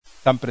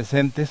están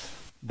presentes,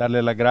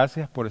 darle las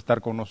gracias por estar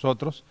con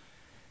nosotros,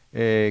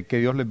 que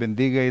Dios les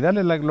bendiga y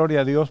darle la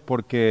gloria a Dios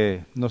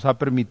porque nos ha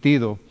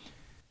permitido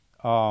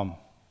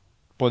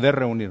poder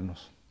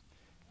reunirnos,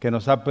 que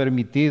nos ha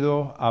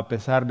permitido, a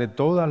pesar de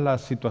todas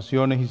las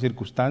situaciones y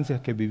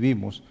circunstancias que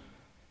vivimos,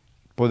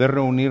 poder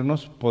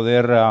reunirnos,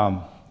 poder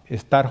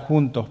estar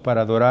juntos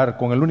para adorar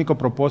con el único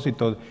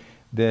propósito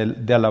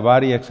de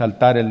alabar y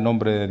exaltar el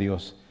nombre de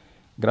Dios.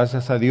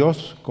 Gracias a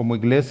Dios, como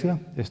iglesia,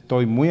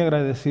 estoy muy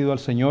agradecido al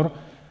Señor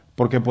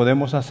porque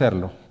podemos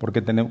hacerlo,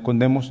 porque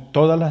tenemos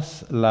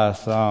todas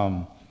las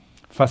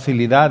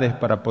facilidades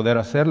para poder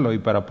hacerlo y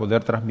para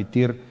poder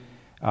transmitir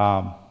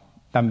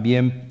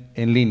también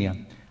en línea.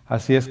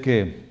 Así es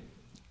que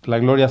la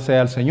gloria sea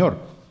al Señor.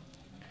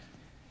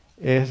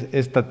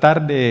 Esta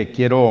tarde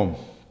quiero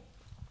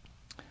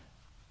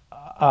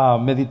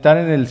meditar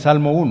en el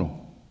Salmo 1.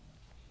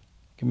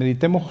 Que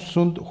meditemos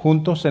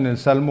juntos en el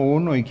Salmo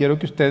 1 y quiero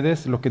que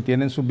ustedes, los que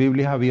tienen sus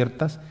Biblias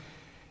abiertas,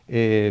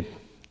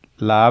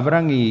 la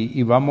abran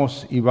y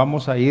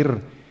vamos a ir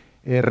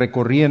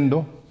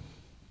recorriendo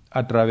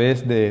a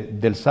través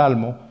del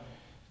Salmo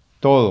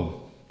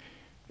todo.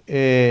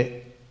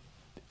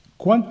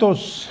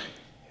 ¿Cuántos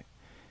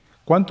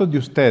de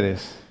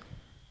ustedes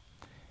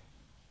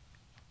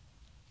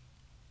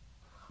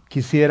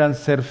quisieran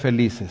ser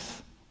felices?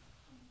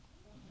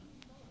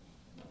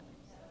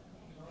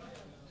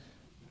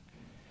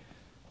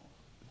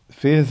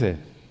 Fíjense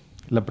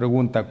la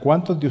pregunta,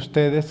 ¿cuántos de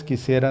ustedes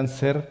quisieran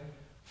ser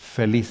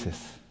felices?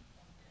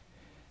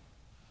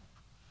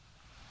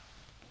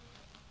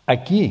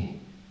 Aquí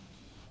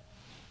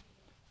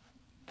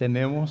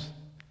tenemos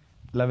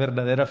la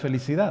verdadera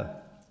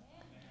felicidad,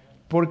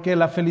 porque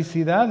la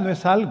felicidad no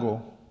es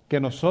algo que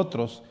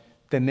nosotros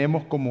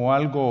tenemos como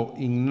algo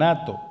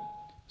innato,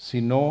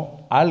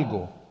 sino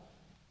algo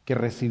que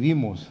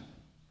recibimos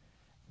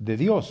de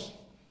Dios.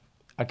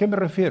 ¿A qué me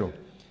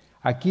refiero?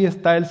 Aquí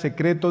está el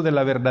secreto de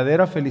la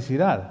verdadera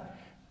felicidad,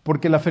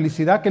 porque la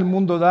felicidad que el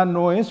mundo da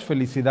no es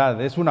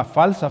felicidad, es una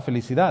falsa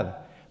felicidad,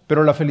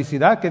 pero la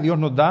felicidad que Dios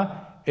nos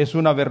da es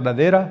una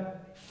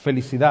verdadera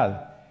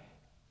felicidad.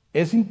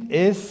 Es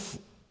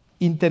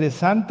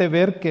interesante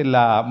ver que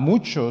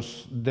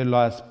muchos de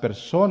las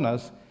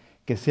personas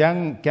que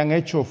han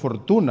hecho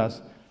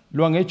fortunas,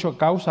 lo han hecho a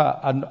causa,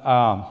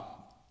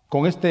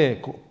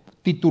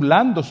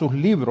 titulando sus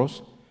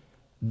libros,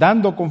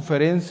 dando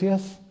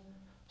conferencias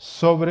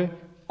sobre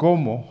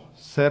cómo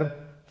ser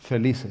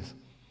felices.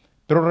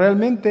 Pero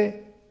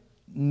realmente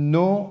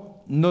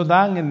no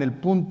dan en el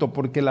punto,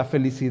 porque la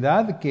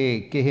felicidad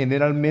que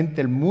generalmente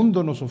el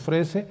mundo nos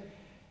ofrece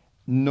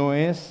no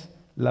es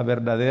la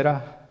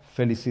verdadera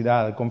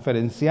felicidad.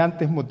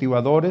 Conferenciantes,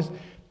 motivadores,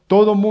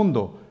 todo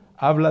mundo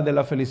habla de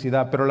la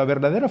felicidad, pero la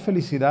verdadera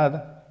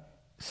felicidad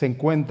se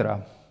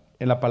encuentra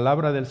en la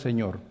palabra del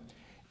Señor.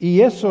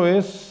 Y eso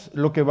es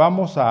lo que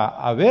vamos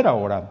a ver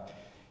ahora.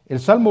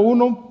 El Salmo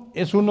 1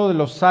 es uno de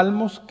los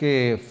salmos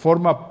que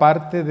forma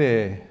parte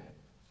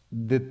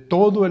de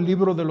todo el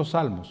libro de los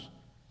salmos.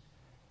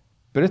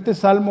 Pero este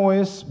salmo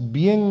es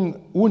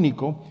bien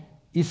único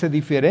y se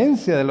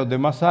diferencia de los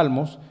demás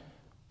salmos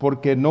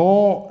porque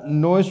no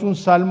es un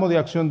salmo de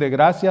acción de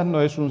gracias,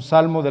 no es un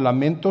salmo de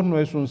lamentos, no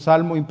es un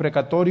salmo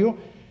imprecatorio,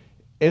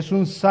 es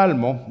un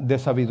salmo de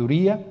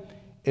sabiduría,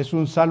 es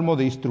un salmo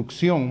de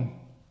instrucción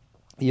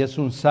y es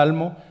un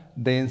salmo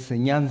de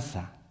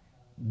enseñanza.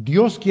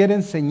 Dios quiere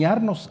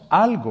enseñarnos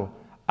algo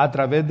a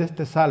través de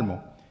este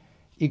salmo.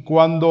 Y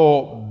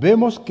cuando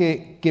vemos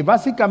que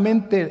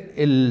básicamente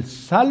el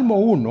Salmo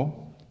 1,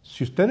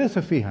 si ustedes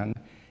se fijan,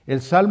 el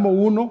Salmo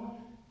 1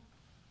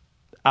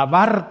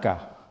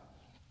 abarca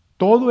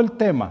todo el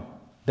tema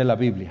de la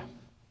Biblia,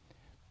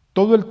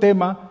 todo el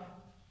tema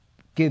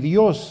que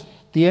Dios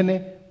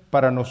tiene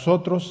para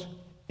nosotros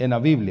en la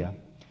Biblia.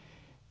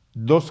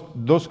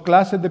 Dos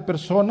clases de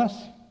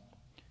personas,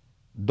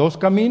 dos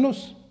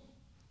caminos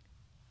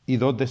y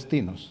dos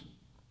destinos.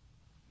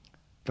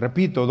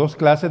 Repito, dos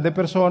clases de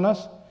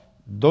personas,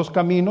 dos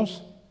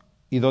caminos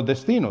y dos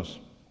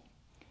destinos.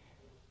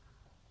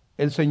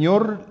 El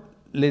Señor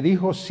le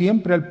dijo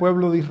siempre al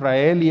pueblo de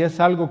Israel, y es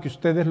algo que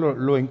ustedes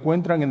lo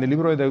encuentran en el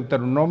libro de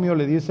Deuteronomio,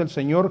 le dice el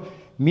Señor,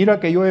 mira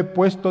que yo he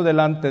puesto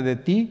delante de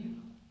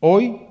ti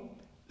hoy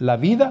la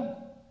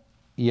vida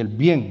y el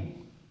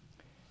bien,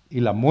 y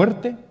la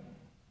muerte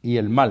y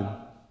el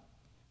mal.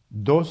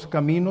 Dos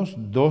caminos,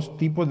 dos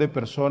tipos de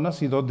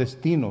personas y dos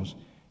destinos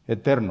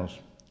eternos.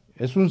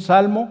 Es un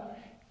salmo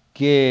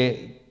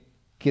que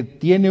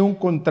tiene un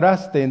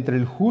contraste entre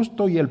el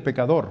justo y el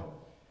pecador.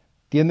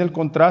 Tiene el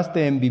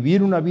contraste en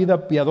vivir una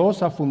vida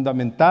piadosa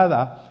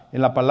fundamentada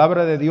en la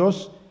palabra de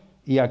Dios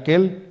y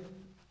aquel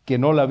que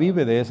no la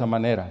vive de esa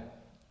manera.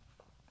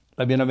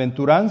 La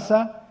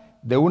bienaventuranza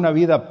de una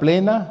vida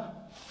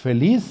plena,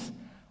 feliz,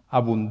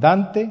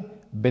 abundante,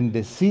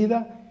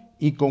 bendecida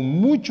y con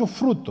muchos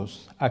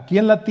frutos aquí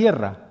en la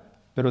tierra,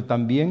 pero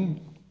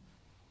también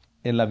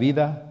en la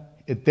vida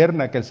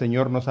eterna que el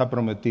Señor nos ha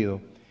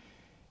prometido.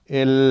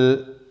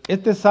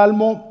 Este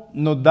salmo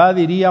nos da,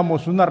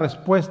 diríamos, una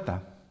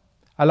respuesta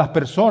a las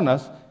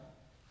personas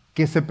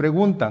que se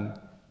preguntan,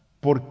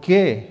 ¿por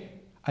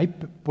qué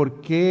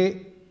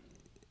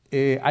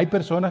hay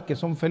personas que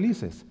son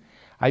felices?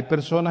 Hay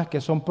personas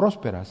que son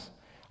prósperas.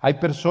 Hay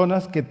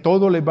personas que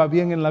todo les va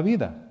bien en la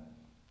vida.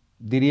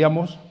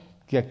 Diríamos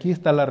que aquí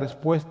está la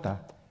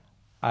respuesta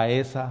a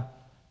esa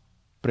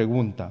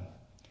pregunta.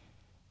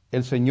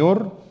 El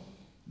Señor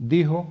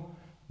dijo,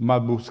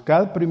 mas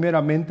buscad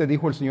primeramente,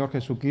 dijo el Señor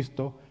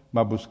Jesucristo,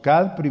 mas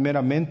buscad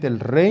primeramente el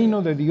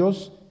reino de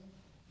Dios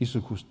y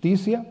su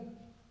justicia,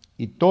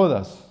 y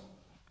todas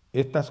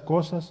estas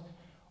cosas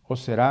os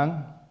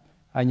serán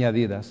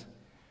añadidas.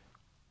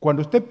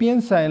 Cuando usted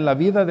piensa en la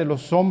vida de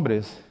los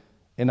hombres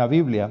en la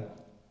Biblia,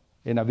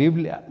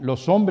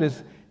 los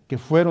hombres que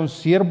fueron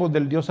siervos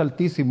del Dios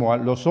Altísimo,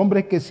 los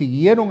hombres que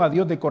siguieron a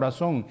Dios de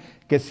corazón,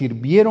 que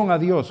sirvieron a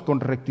Dios con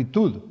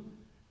rectitud,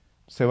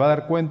 se va a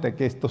dar cuenta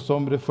que estos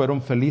hombres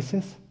fueron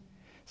felices,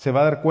 se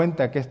va a dar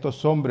cuenta que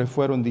estos hombres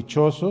fueron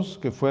dichosos,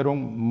 que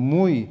fueron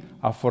muy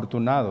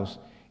afortunados,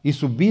 y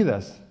sus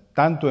vidas,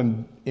 tanto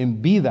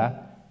en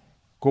vida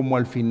como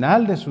al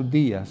final de sus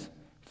días,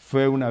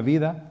 fue una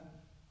vida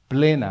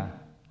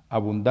plena,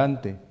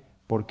 abundante.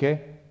 ¿Por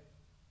qué?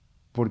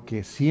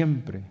 Porque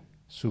siempre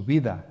su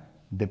vida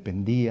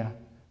dependía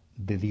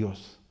de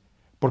Dios.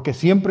 Porque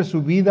siempre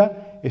su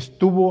vida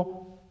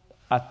estuvo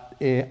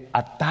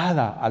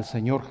atada al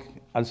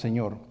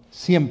Señor,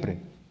 siempre.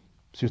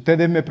 Si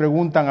ustedes me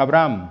preguntan a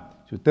Abraham,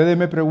 si ustedes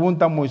me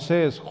preguntan a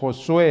Moisés,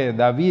 Josué,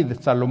 David,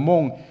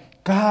 Salomón,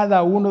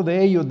 cada uno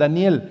de ellos,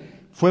 Daniel,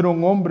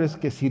 fueron hombres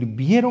que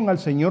sirvieron al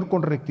Señor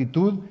con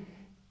rectitud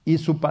y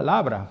su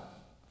palabra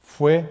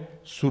fue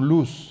su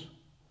luz.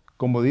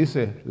 Como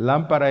dice,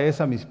 lámpara es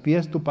a mis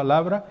pies tu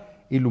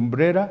palabra y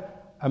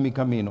lumbrera a mi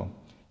camino.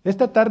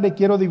 Esta tarde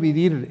quiero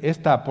dividir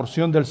esta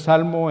porción del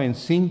Salmo en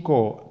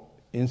cinco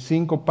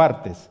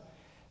partes.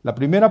 La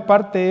primera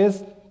parte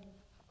es,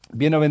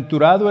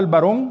 bienaventurado el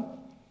varón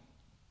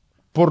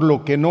por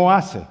lo que no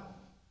hace.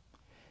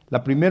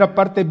 La primera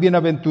parte es,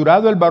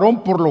 bienaventurado el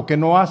varón por lo que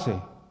no hace.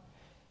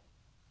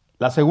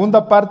 La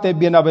segunda parte es,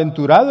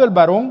 bienaventurado el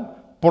varón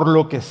por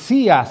lo que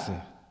sí hace.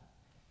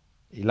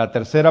 Y la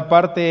tercera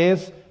parte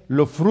es,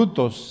 los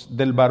frutos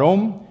del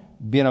varón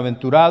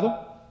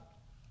bienaventurado.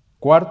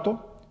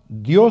 Cuarto,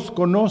 Dios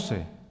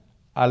conoce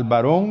al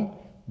varón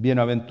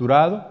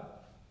bienaventurado.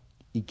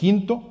 Y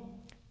quinto,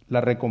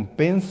 la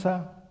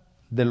recompensa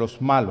de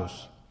los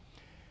malos.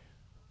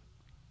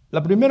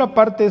 La primera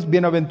parte es,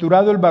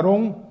 bienaventurado el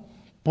varón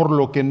por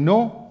lo que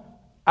no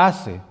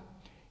hace.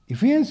 Y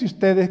fíjense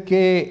ustedes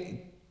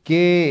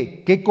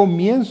qué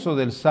comienzo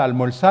del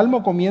Salmo. El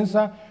Salmo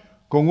comienza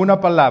con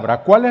una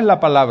palabra. ¿Cuál es la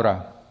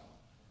palabra?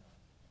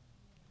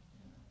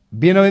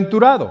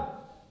 Bienaventurado.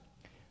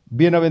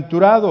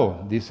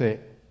 Bienaventurado,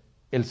 dice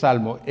el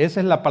Salmo.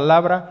 Esa es la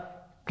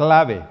palabra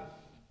clave,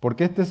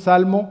 porque este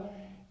Salmo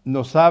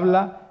nos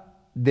habla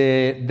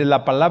de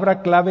la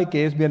palabra clave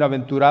que es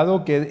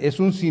bienaventurado, que es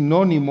un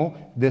sinónimo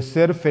de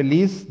ser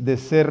feliz, de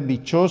ser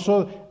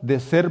dichoso, de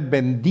ser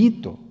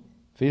bendito.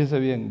 Fíjense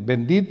bien,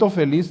 bendito,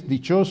 feliz,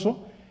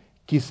 dichoso,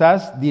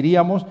 quizás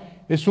diríamos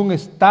es un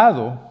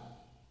estado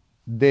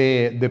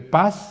de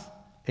paz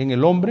en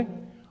el hombre,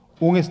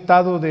 un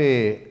estado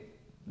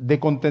de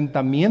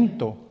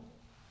contentamiento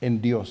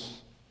en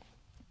Dios.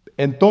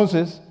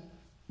 Entonces,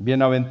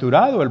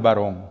 bienaventurado el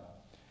varón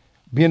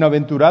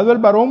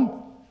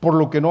por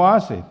lo que no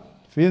hace.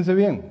 Fíjense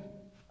bien,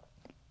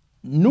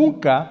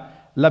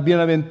 nunca las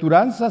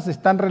bienaventuranzas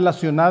están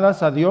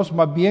relacionadas a Dios,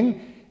 más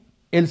bien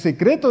el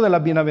secreto de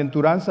las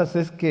bienaventuranzas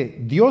es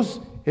que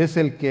Dios es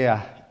el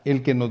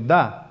que nos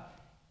da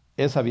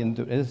esa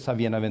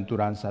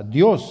bienaventuranza.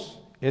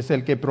 Dios es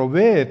el que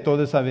provee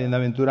toda esa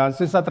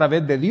bienaventuranza. Es a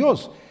través de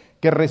Dios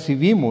que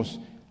recibimos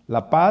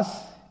la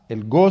paz,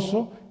 el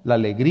gozo, la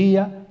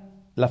alegría,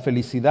 la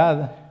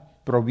felicidad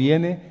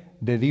proviene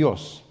de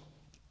Dios.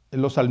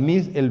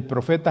 El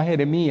profeta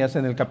Jeremías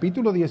en el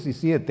capítulo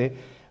 17,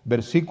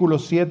 versículo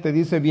 7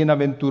 dice,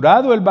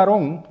 bienaventurado el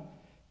varón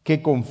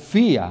que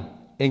confía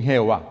en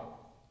Jehová.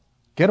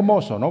 Qué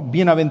hermoso, ¿no?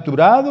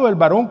 Bienaventurado el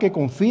varón que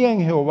confía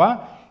en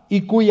Jehová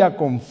y cuya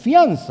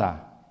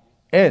confianza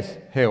es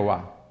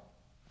Jehová.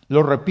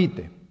 Lo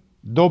repite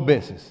 2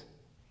 veces.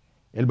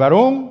 El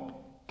varón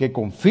que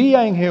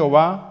confía en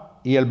Jehová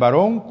y el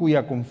varón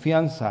cuya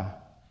confianza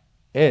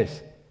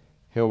es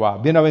Jehová.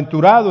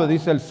 Bienaventurado,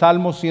 dice el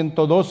Salmo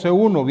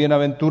 112:1,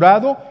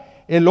 bienaventurado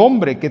el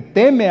hombre que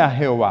teme a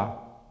Jehová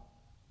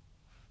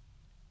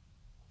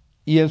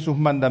y en sus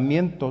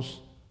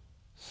mandamientos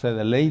se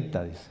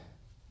deleita, dice,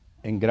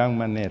 en gran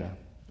manera.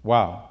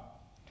 Wow.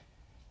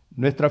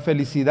 Nuestra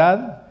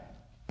felicidad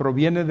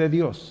proviene de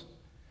Dios,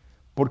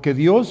 porque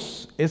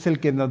Dios es el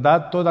que nos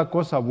da toda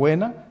cosa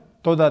buena,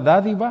 toda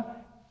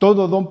dádiva,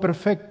 todo don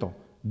perfecto,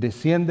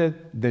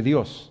 desciende de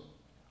Dios.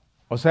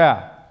 O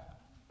sea,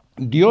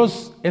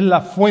 Dios es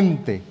la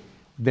fuente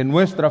de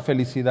nuestra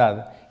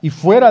felicidad y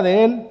fuera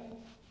de Él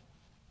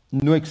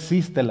no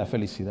existe la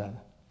felicidad,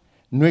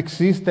 no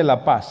existe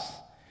la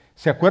paz.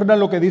 ¿Se acuerdan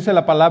lo que dice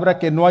la palabra?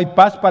 Que no hay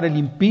paz para el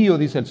impío,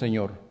 dice el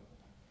Señor.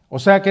 O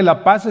sea que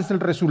la paz es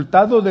el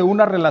resultado de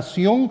una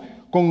relación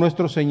con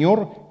nuestro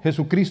Señor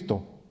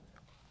Jesucristo.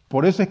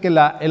 Por eso es que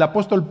el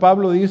apóstol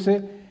Pablo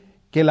dice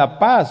que la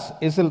paz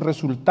es el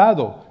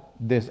resultado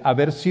de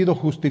haber sido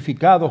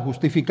justificado.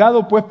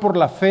 Justificado pues por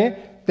la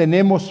fe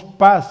tenemos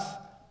paz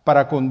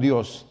para con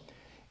Dios.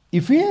 Y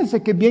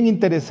fíjense que es bien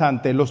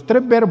interesante, los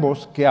 3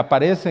 verbos que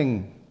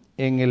aparecen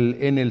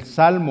en el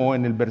Salmo,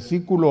 en el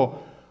versículo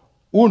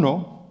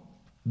 1,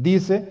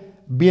 dice,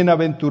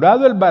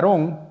 bienaventurado el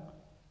varón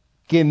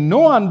que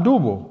no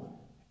anduvo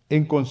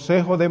en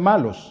consejo de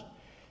malos,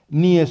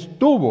 ni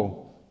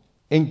estuvo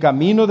en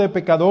camino de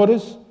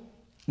pecadores,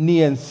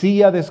 ni en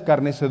silla de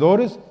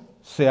escarnecedores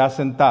se ha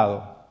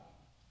sentado.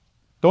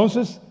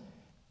 Entonces,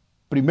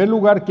 en primer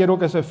lugar quiero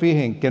que se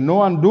fijen que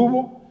no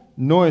anduvo,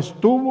 no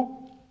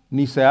estuvo,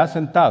 ni se ha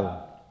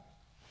sentado.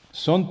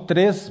 Son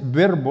 3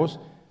 verbos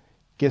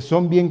que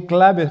son bien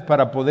claves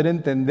para poder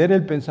entender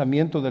el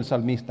pensamiento del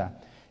salmista.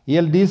 Y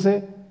él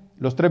dice,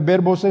 los 3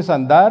 verbos es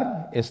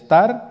andar,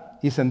 estar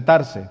y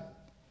sentarse.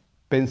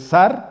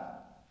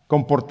 Pensar,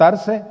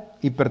 comportarse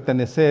y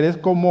pertenecer. Es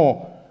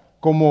como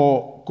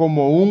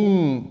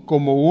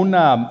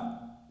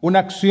una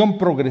acción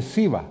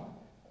progresiva.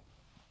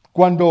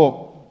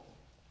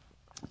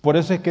 Por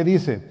eso es que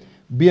dice,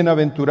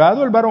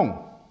 bienaventurado el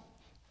varón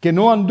que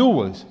no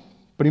anduvo, dice,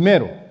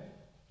 primero,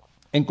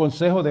 en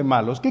consejo de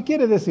malos. ¿Qué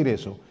quiere decir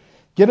eso?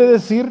 Quiere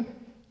decir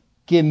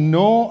que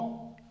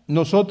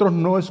nosotros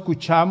no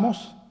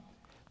escuchamos,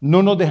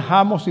 no nos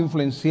dejamos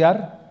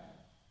influenciar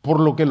por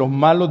lo que los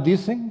malos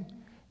dicen,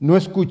 no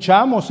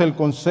escuchamos el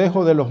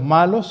consejo de los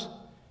malos.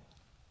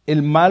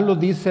 El malo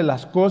dice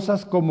las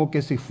cosas como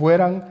que si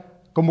fuera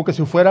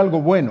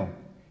algo bueno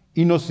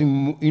y nos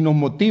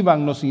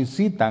motivan, nos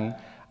incitan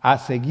a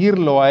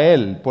seguirlo a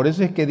él. Por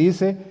eso es que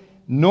dice,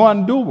 no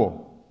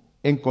anduvo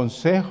en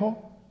consejo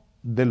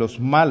de los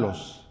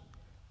malos.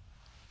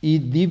 Y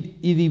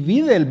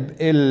divide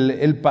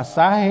el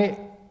pasaje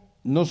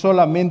no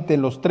solamente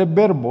en los 3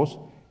 verbos,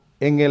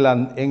 en el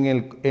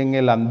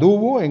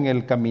anduvo, en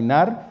el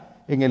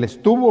caminar, en el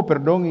estuvo,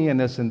 y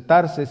en el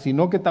sentarse,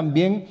 sino que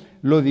también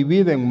lo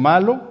divide en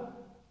malo,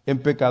 en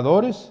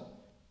pecadores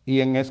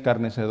y en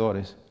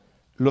escarnecedores.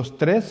 Los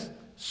 3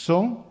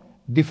 son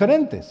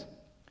diferentes.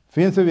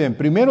 Fíjense bien,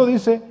 primero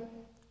dice,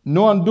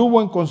 no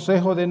anduvo en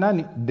consejo de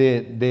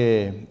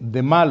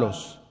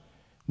malos.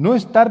 No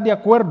estar de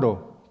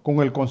acuerdo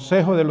con el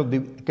consejo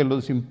de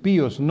los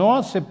impíos, no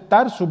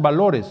aceptar sus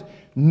valores,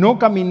 no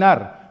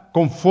caminar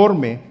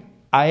conforme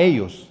a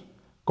ellos,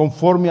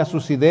 conforme a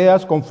sus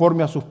ideas,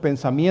 conforme a sus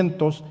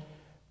pensamientos,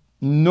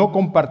 no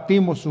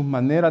compartimos sus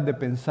maneras de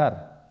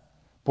pensar.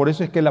 Por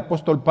eso es que el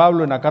apóstol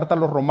Pablo en la carta a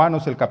los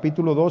Romanos, el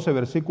capítulo 12,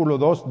 versículo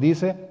 2,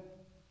 dice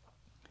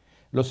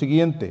lo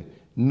siguiente,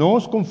 no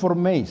os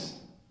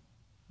conforméis,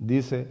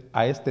 dice,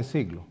 a este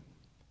siglo.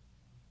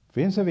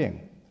 Fíjense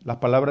bien las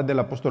palabras del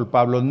apóstol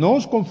Pablo, no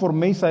os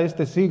conforméis a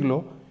este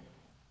siglo,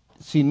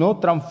 sino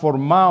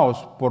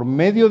transformaos por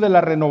medio de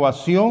la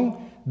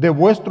renovación de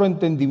vuestro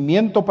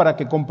entendimiento para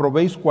que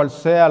comprobéis cuál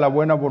sea la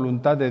buena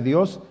voluntad de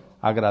Dios,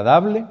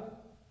 agradable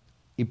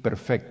y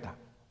perfecta.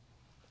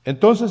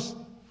 Entonces,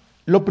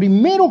 lo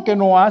primero que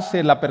no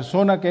hace la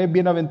persona que es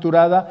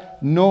bienaventurada,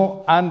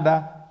 no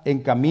anda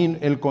en camino,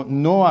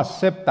 no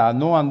acepta,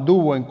 no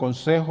anduvo en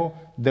consejo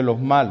de los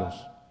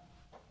malos.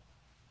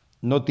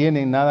 No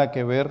tienen nada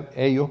que ver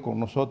ellos con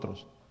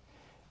nosotros.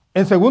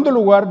 En segundo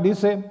lugar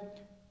dice,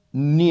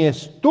 ni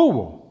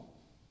estuvo,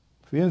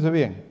 fíjense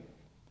bien,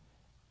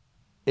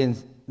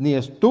 ni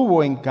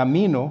estuvo en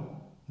camino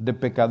de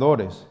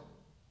pecadores.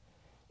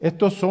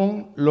 Estos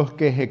son los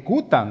que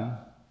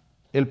ejecutan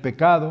el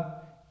pecado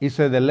y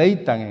se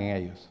deleitan en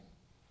ellos.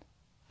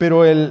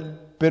 Pero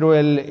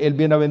el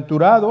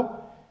bienaventurado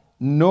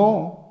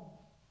no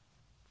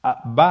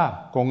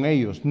va con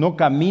ellos, no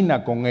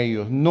camina con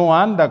ellos, no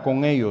anda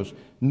con ellos,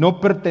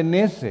 no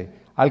pertenece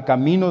al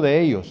camino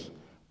de ellos.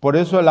 Por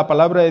eso la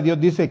palabra de Dios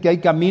dice que hay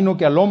camino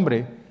que al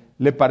hombre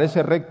le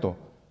parece recto,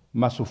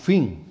 mas su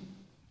fin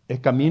es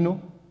camino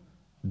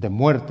de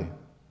muerte.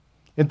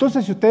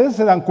 Entonces, si ustedes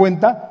se dan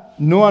cuenta,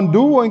 no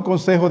anduvo en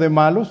consejo de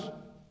malos,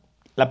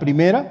 la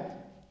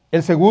primera.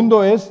 El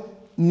segundo es,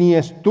 ni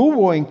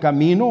estuvo en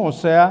camino, o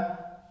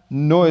sea,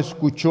 no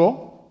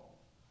escuchó,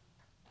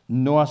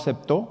 no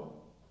aceptó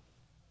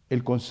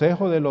el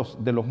consejo de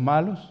los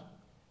malos,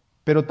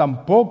 pero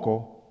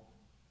tampoco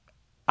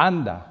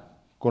anda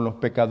con los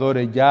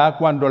pecadores. Ya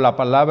cuando la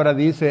palabra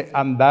dice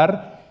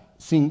andar,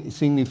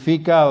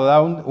 significa,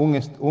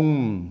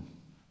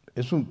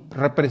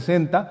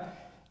 representa,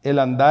 el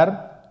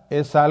andar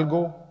es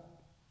algo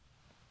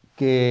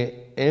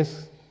que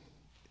es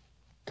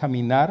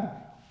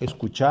caminar,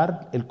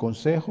 escuchar el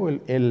consejo,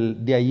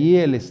 de allí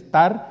el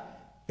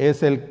estar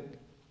es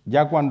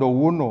ya cuando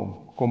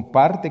uno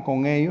comparte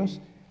con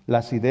ellos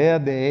las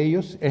ideas de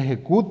ellos,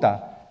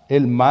 ejecuta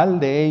el mal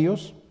de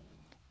ellos.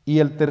 Y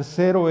el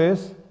tercero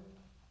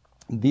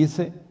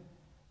dice,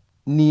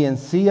 ni en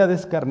silla de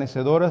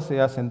escarnecedora se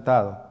ha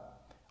sentado.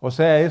 O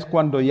sea, es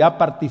cuando ya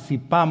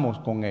participamos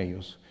con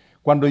ellos,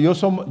 cuando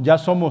ya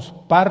somos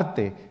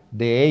parte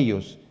de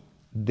ellos,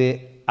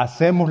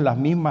 hacemos las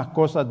mismas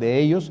cosas de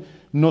ellos,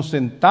 nos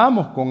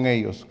sentamos con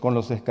ellos, con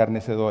los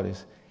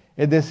escarnecedores.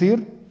 Es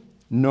decir,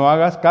 no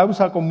hagas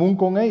causa común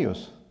con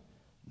ellos,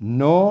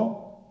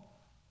 no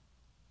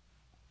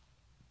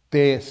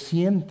te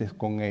sientes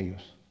con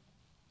ellos.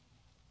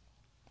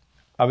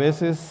 A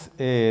veces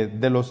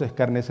de los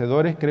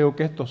escarnecedores creo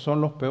que estos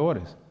son los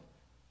peores.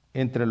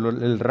 Entre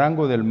el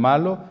rango del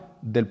malo,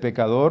 del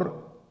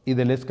pecador y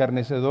del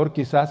escarnecedor,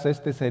 quizás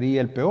este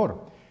sería el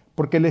peor.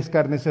 Porque el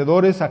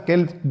escarnecedor es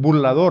aquel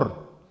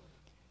burlador,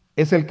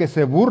 es el que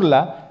se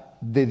burla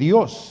de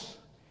Dios,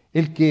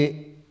 el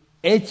que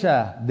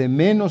echa de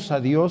menos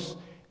a Dios,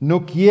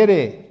 no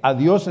quiere a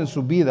Dios en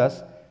sus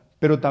vidas,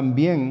 pero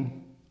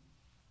también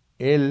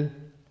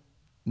él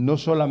no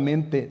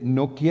solamente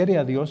no quiere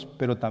a Dios,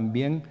 pero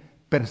también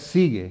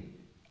persigue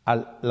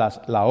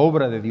la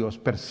obra de Dios,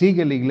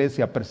 persigue la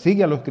iglesia,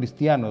 persigue a los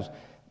cristianos,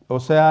 o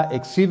sea,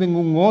 exhiben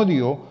un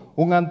odio,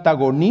 un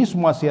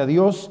antagonismo hacia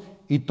Dios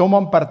y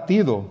toman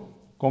partido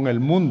con el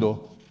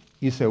mundo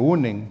y se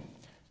unen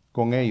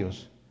con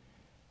ellos.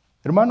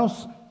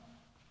 Hermanos,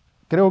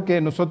 creo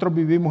que nosotros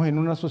vivimos en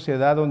una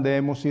sociedad donde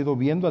hemos ido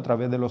viendo a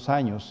través de los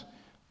años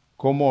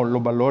cómo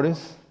los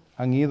valores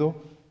han ido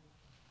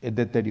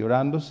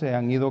deteriorándose,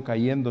 han ido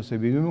cayéndose.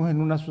 Vivimos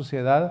en una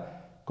sociedad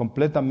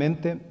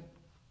completamente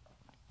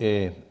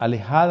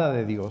alejada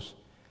de Dios.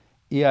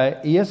 Y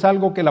es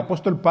algo que el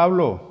apóstol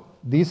Pablo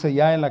dice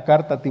ya en la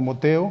carta a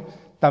Timoteo,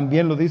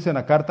 también lo dice en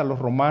la carta a los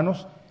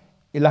romanos,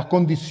 en las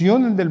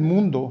condiciones del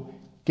mundo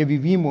que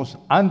vivimos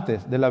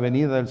antes de la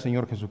venida del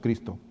Señor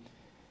Jesucristo.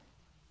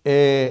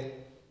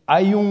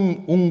 Hay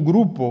un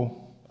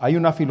grupo, hay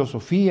una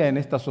filosofía en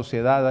esta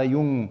sociedad, hay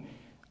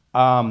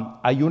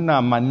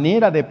una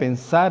manera de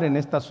pensar en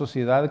esta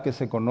sociedad que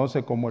se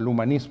conoce como el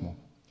humanismo.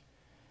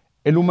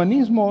 El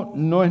humanismo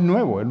no es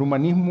nuevo, el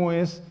humanismo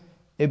es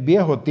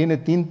viejo, tiene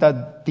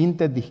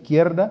tintes de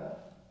izquierda,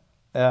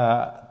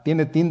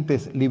 tiene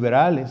tintes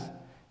liberales,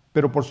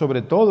 pero por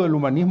sobre todo el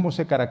humanismo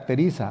se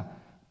caracteriza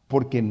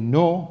porque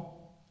no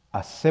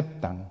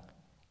aceptan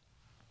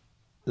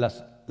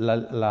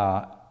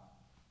la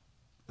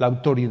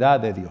autoridad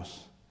de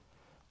Dios,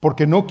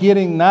 porque no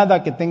quieren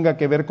nada que tenga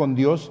que ver con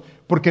Dios,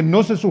 porque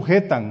no se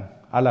sujetan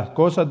a las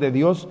cosas de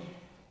Dios.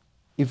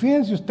 Y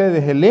fíjense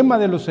ustedes, el lema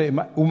de los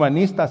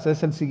humanistas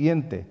es el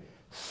siguiente: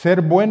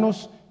 ser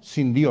buenos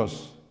sin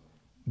Dios.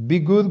 Be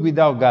good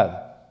without God.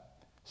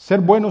 Ser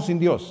buenos sin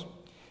Dios.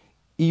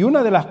 Y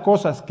una de las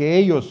cosas que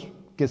ellos,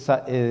 que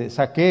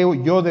saqué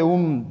yo de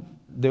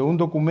un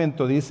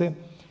documento, dice: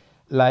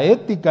 la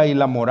ética y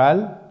la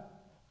moral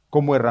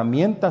como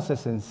herramientas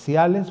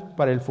esenciales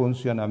para el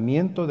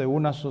funcionamiento de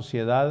una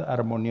sociedad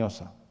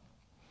armoniosa.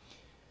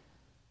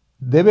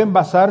 Deben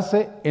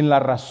basarse en la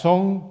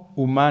razón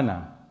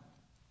humana,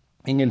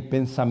 en el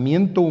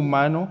pensamiento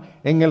humano,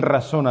 en el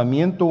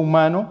razonamiento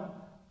humano.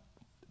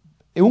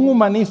 Un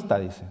humanista,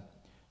 dice,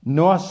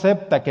 no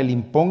acepta que le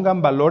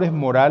impongan valores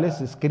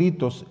morales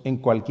escritos en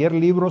cualquier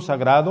libro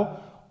sagrado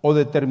o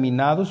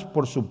determinados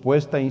por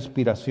supuesta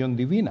inspiración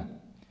divina.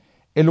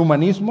 El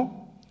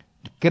humanismo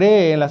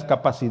cree en las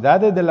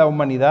capacidades de la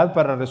humanidad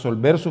para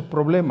resolver sus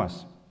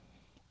problemas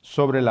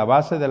sobre la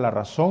base de la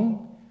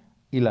razón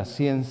y la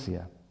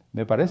ciencia.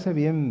 Me parece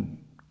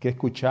bien que he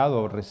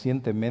escuchado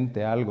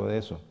recientemente algo de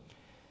eso.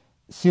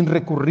 Sin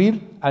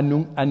recurrir a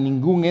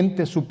ningún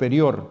ente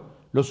superior,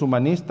 los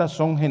humanistas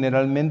son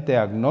generalmente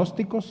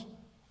agnósticos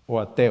o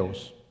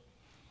ateos.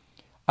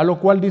 A lo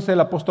cual dice el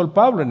apóstol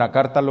Pablo en la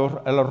carta a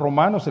los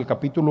Romanos, el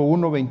capítulo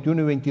 1,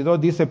 21 y 22,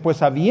 dice: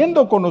 pues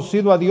habiendo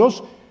conocido a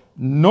Dios,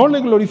 no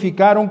le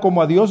glorificaron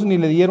como a Dios ni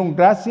le dieron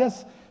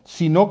gracias,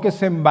 sino que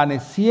se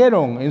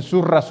envanecieron en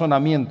sus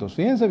razonamientos.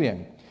 Fíjense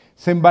bien,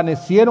 se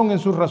envanecieron en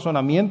sus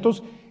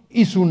razonamientos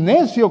y su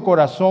necio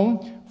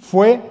corazón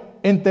fue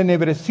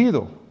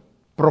entenebrecido.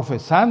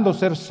 Profesando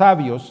ser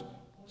sabios,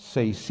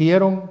 se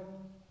hicieron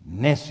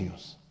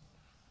necios.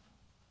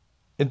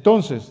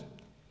 Entonces,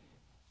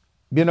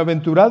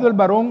 bienaventurado el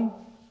varón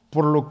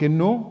por lo que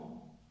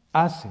no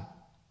hace.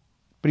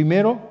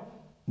 Primero,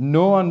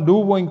 no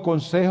anduvo en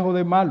consejo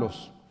de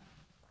malos,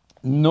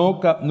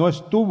 no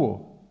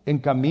estuvo en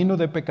camino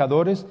de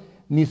pecadores,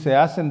 ni se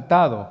ha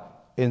sentado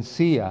en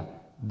silla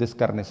de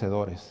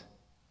escarnecedores.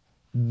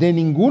 De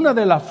ninguna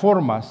de las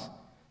formas,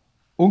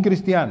 un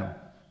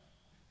cristiano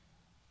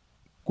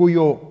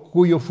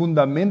cuyo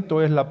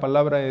fundamento es la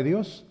palabra de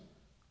Dios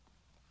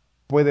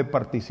puede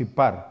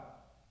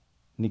participar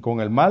ni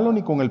con el malo,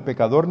 ni con el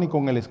pecador, ni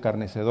con el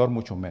escarnecedor,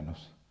 mucho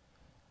menos.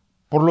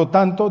 Por lo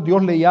tanto,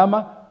 Dios le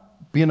llama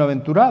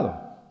bienaventurado.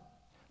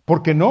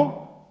 ¿Por qué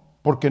no?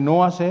 Porque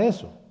no hace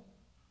eso.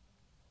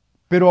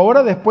 Pero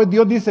ahora después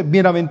Dios dice: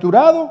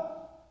 bienaventurado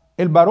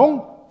el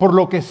varón por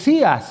lo que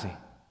sí hace.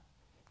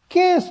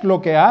 ¿Qué es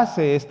lo que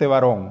hace este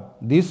varón?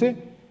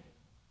 Dice,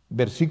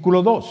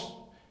 versículo 2,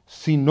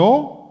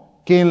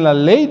 sino que en la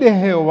ley de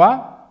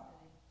Jehová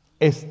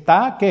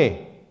está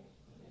 ¿qué?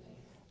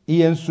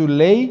 Y en su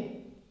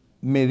ley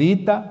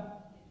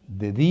medita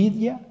de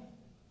día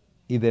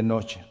y de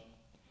noche.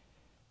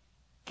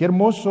 Qué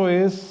hermoso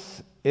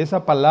es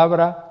esa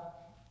palabra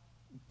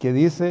que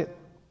dice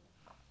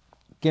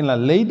que en la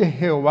ley de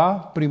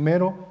Jehová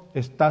primero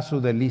está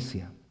su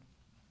delicia.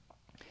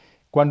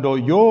 Cuando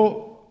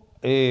yo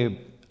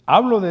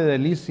hablo de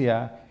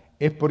delicia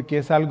es porque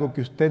es algo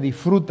que usted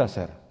disfruta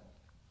hacer.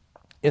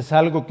 Es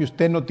algo que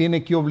usted no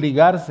tiene que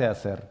obligarse a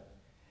hacer.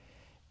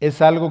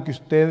 Es algo que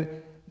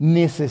usted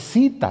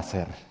necesita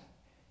hacer.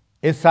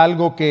 Es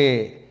algo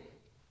que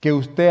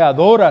usted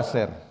adora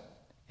hacer.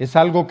 Es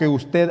algo que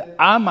usted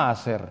ama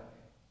hacer.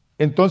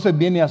 Entonces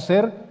viene a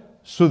ser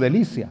su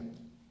delicia.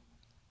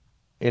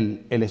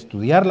 El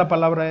estudiar la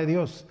palabra de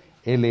Dios,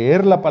 el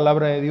leer la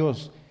palabra de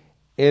Dios,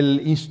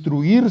 el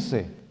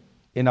instruirse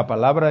en la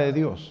palabra de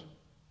Dios,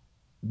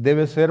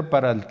 debe ser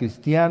para el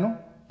cristiano,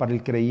 para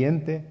el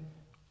creyente,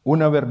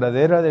 una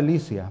verdadera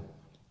delicia.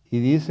 Y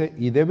dice,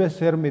 y debe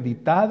ser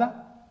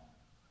meditada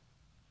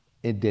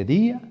de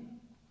día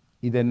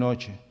y de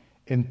noche,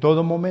 en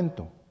todo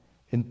momento,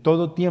 en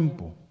todo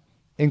tiempo,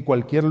 en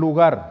cualquier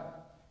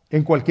lugar,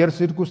 en cualquier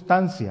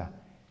circunstancia.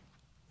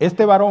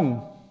 Este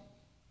varón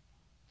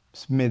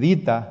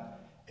medita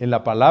en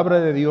la palabra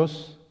de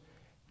Dios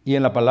y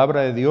en la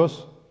palabra de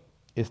Dios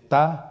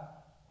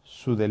está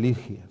su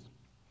delicia.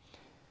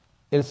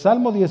 El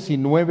Salmo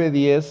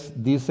 19:10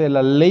 dice,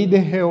 la ley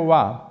de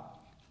Jehová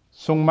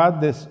son más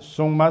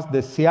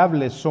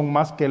deseables, son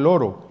más que el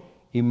oro,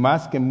 y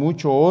más que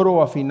mucho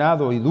oro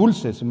afinado, y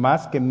dulces,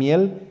 más que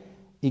miel,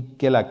 y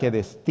que la que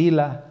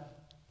destila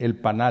el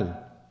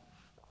panal.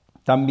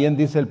 También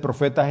dice el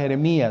profeta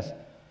Jeremías,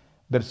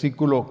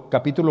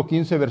 capítulo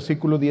 15,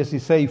 versículo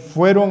 16,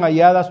 fueron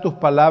halladas tus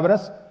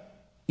palabras,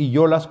 y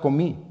yo las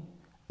comí,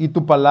 y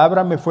tu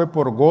palabra me fue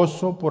por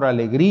gozo, por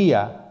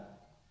alegría,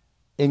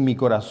 en mi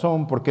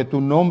corazón, porque tu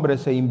nombre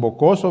se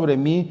invocó sobre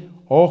mí,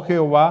 oh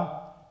Jehová,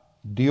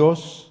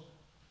 Dios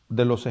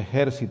de los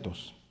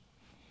ejércitos.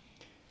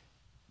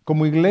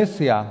 Como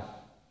iglesia,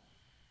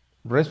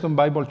 Reston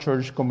Bible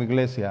Church, como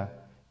iglesia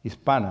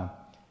hispana,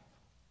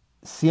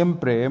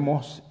 siempre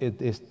hemos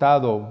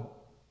estado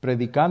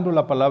predicando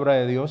la palabra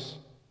de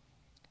Dios,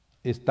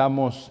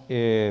 estamos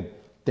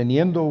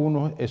teniendo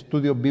unos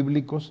estudios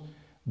bíblicos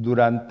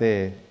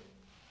durante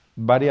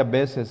varias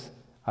veces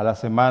a la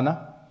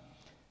semana.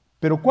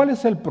 Pero ¿cuál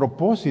es el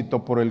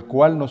propósito por el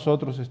cual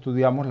nosotros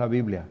estudiamos la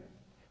Biblia?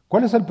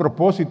 ¿Cuál es el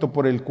propósito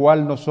por el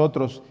cual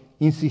nosotros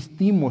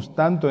insistimos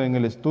tanto en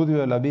el estudio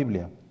de la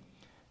Biblia?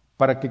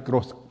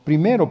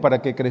 Primero,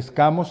 para que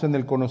crezcamos en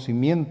el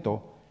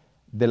conocimiento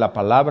de la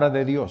palabra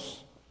de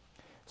Dios.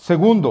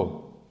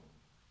 Segundo,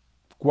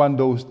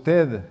 cuando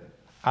usted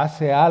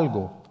hace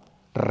algo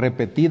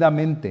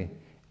repetidamente,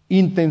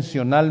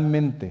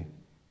 intencionalmente,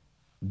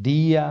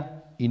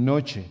 día y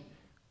noche,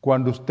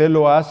 cuando usted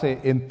lo hace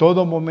en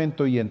todo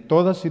momento y en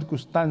toda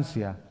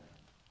circunstancia,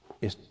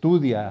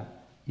 estudia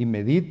y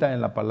medita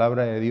en la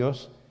palabra de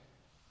Dios,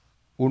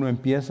 uno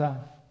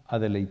empieza a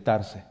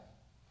deleitarse,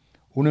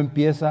 uno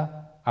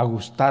empieza a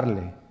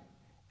gustarle,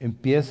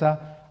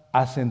 empieza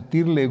a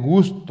sentirle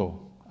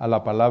gusto a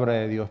la palabra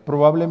de Dios,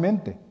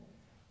 probablemente.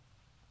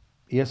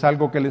 Y es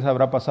algo que les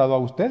habrá pasado a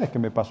ustedes, que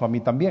me pasó a mí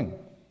también.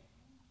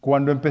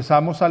 Cuando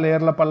empezamos a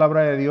leer la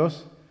palabra de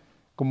Dios,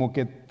 como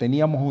que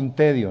teníamos un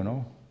tedio,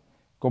 ¿no?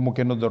 Como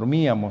que nos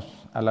dormíamos,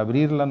 al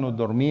abrirla nos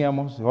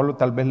dormíamos, solo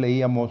tal vez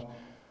leíamos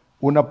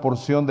una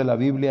porción de la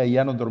Biblia y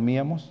ya nos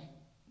dormíamos,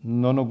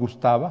 no nos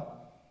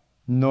gustaba,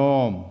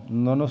 no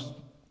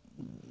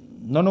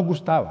nos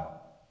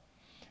gustaba.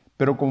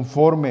 Pero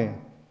conforme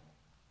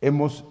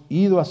hemos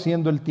ido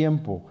haciendo el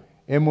tiempo,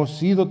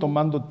 hemos ido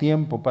tomando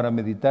tiempo para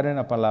meditar en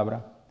la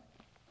palabra,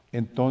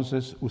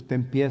 entonces usted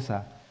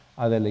empieza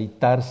a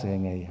deleitarse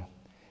en ella,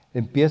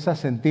 empieza a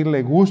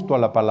sentirle gusto a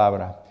la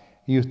palabra.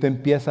 Y usted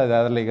empieza a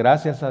darle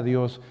gracias a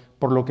Dios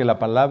por lo que la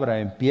palabra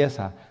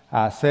empieza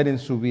a hacer en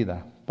su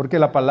vida. Porque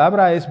la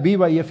palabra es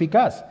viva y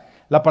eficaz.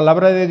 La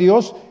palabra de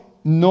Dios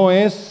no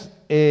es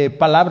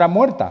palabra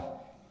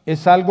muerta.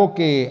 Es algo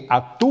que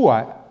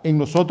actúa en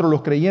nosotros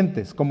los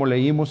creyentes, como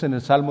leímos en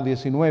el Salmo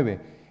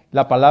 19.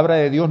 La palabra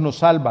de Dios nos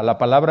salva. La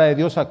palabra de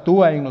Dios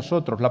actúa en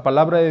nosotros. La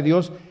palabra de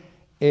Dios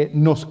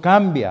nos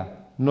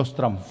cambia, nos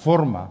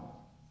transforma.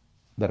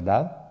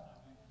 ¿Verdad?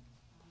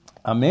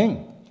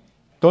 Amén.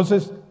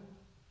 Entonces,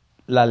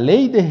 la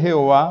ley de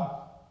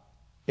Jehová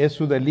es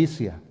su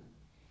delicia,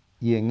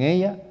 y en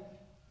ella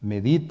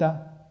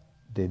medita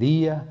de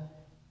día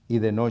y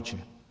de noche.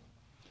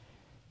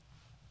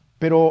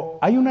 Pero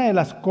hay una de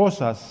las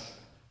cosas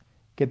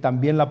que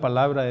también la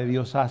palabra de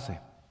Dios hace.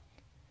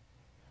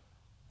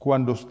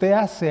 Cuando usted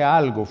hace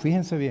algo,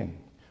 fíjense bien,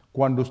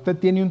 cuando usted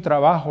tiene un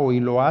trabajo y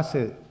lo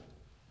hace,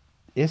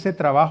 ese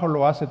trabajo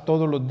lo hace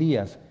todos los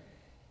días.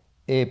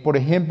 Por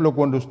ejemplo,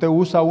 cuando usted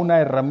usa una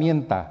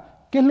herramienta,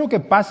 ¿qué es lo que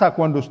pasa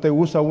cuando usted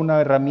usa una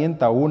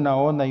herramienta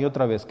una y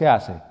otra vez? ¿Qué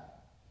hace?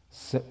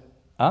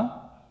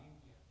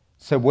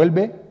 Se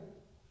vuelve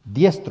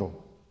diestro.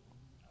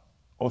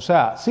 O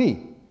sea,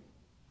 sí,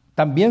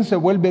 también se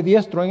vuelve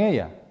diestro en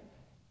ella.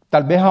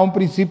 Tal vez a un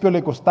principio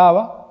le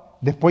costaba,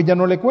 después ya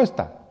no le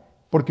cuesta,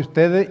 porque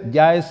usted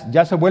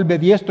ya se vuelve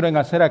diestro en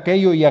hacer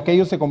aquello y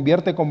aquello se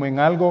convierte como en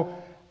algo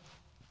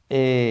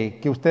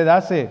que usted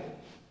hace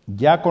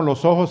ya con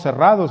los ojos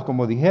cerrados,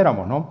 como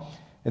dijéramos, ¿no?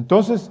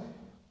 Entonces,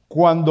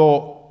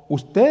 cuando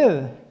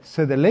usted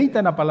se deleita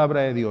en la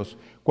palabra de Dios,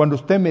 cuando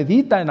usted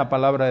medita en la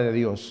palabra de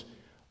Dios,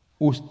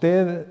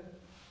 usted,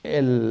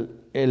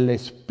 el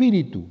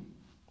Espíritu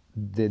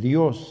de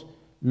Dios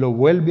lo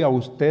vuelve a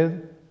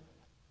usted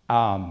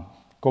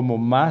como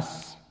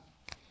más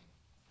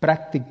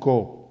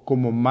práctico,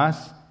 como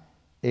más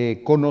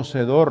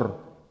conocedor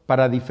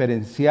para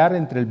diferenciar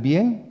entre el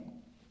bien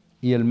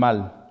y el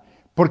mal.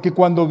 Porque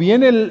cuando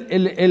viene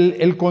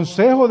el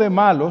consejo de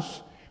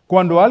malos,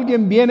 cuando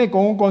alguien viene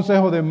con un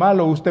consejo de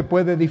malo, usted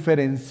puede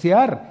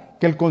diferenciar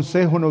que el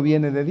consejo no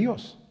viene de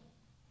Dios.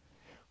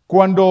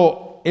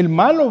 Cuando el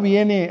malo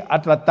viene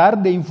a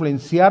tratar de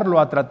influenciarlo,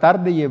 a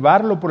tratar de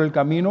llevarlo por el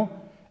camino,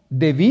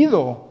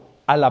 debido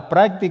a la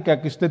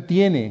práctica que usted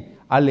tiene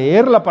a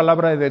leer la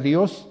palabra de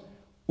Dios,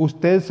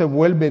 usted se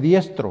vuelve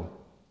diestro,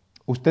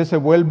 usted se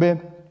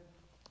vuelve,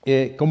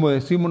 como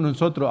decimos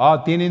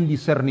nosotros, tienen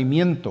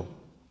discernimiento,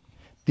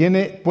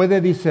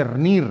 puede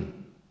discernir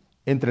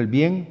entre el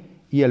bien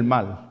y el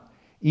mal.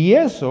 Y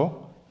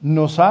eso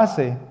nos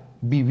hace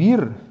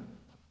vivir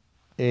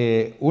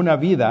una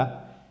vida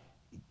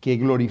que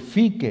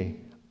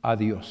glorifique a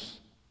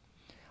Dios.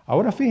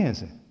 Ahora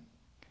fíjense,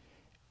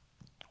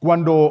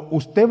 cuando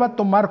usted va a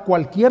tomar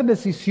cualquier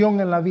decisión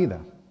en la vida,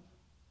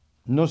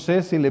 no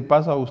sé si le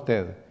pasa a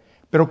usted,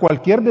 pero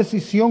cualquier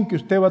decisión que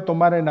usted va a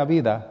tomar en la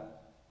vida,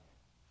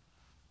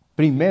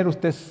 primero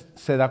usted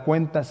se da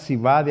cuenta si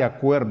va de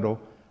acuerdo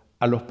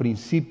a los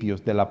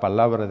principios de la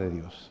palabra de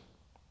Dios.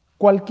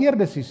 Cualquier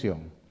decisión,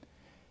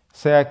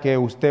 sea que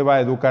usted va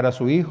a educar a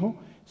su hijo,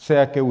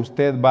 sea que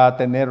usted va a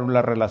tener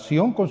una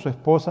relación con su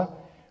esposa,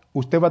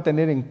 usted va a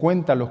tener en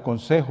cuenta los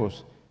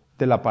consejos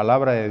de la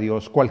palabra de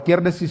Dios.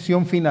 Cualquier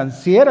decisión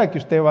financiera que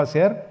usted va a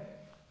hacer,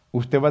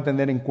 usted va a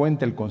tener en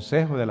cuenta el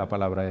consejo de la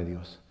palabra de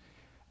Dios.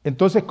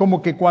 Entonces,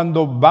 como que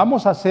cuando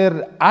vamos a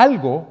hacer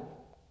algo,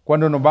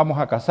 cuando nos vamos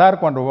a casar,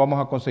 cuando vamos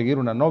a conseguir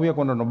una novia,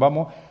 cuando nos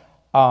vamos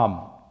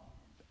a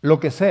lo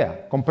que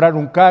sea, comprar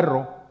un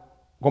carro,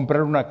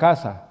 comprar una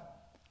casa,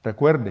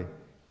 recuerde,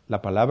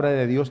 la palabra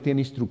de Dios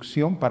tiene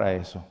instrucción para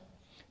eso.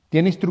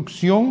 Tiene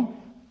instrucción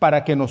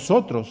para que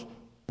nosotros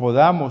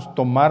podamos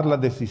tomar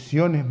las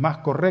decisiones más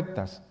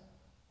correctas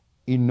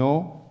y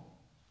no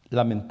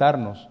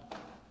lamentarnos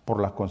por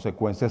las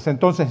consecuencias.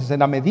 Entonces, en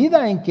la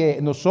medida en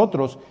que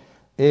nosotros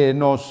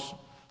leemos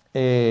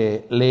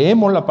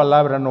la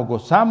palabra, nos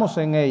gozamos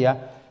en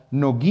ella,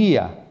 nos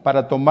guía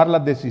para tomar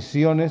las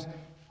decisiones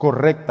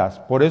correctas.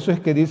 Por eso es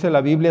que dice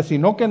la Biblia,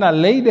 sino que en la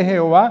ley de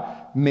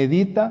Jehová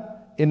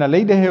medita, en la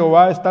ley de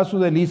Jehová está su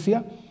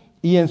delicia,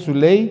 y en su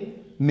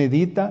ley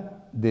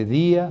medita de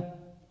día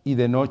y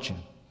de noche.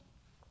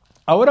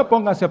 Ahora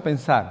póngase a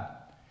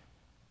pensar,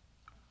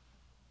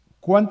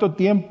 ¿cuánto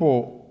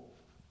tiempo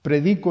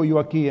predico yo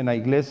aquí en la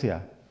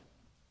iglesia?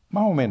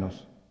 Más o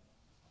menos,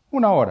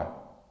 1 hora.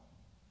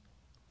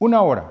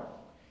 1 hora.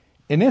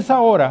 En esa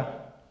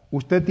hora,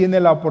 usted tiene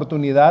la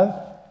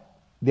oportunidad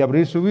de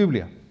abrir su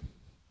Biblia.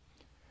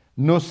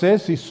 No sé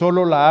si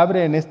solo la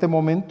abre en este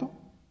momento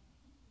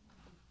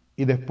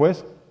y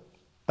después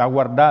está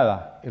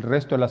guardada el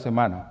resto de la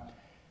semana.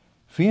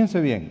 Fíjense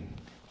bien,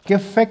 ¿qué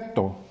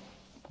efecto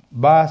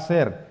va a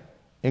hacer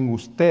en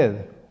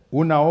usted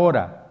 1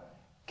 hora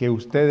que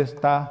usted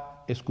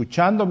está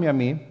escuchándome a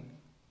mí?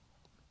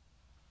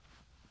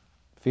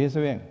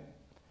 Fíjense bien.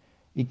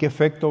 ¿Y qué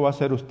efecto va a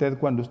hacer usted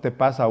cuando usted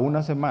pasa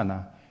 1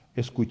 semana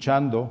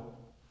escuchando?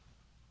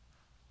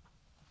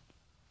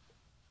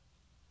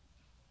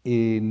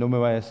 Y no me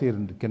va a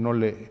decir que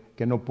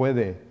no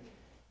puede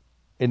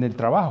en el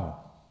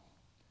trabajo.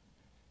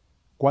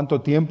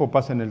 ¿Cuánto tiempo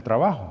pasa en el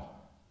trabajo?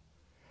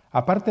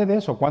 Aparte de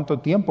eso, ¿cuánto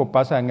tiempo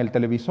pasa en el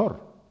televisor?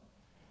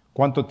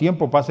 ¿Cuánto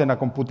tiempo pasa en la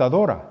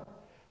computadora?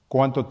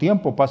 ¿Cuánto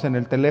tiempo pasa en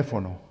el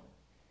teléfono?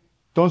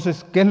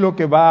 Entonces, ¿qué es lo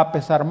que va a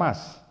pesar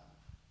más?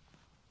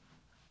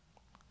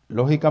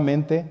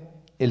 Lógicamente,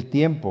 el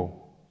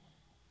tiempo.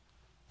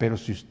 Pero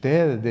si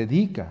usted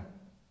dedica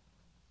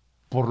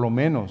por lo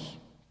menos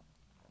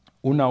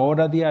 1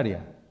 hora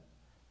diaria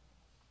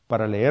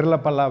para leer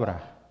la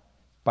palabra,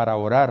 para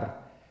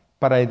orar,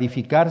 para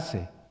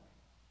edificarse,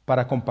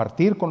 para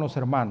compartir con los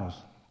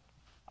hermanos,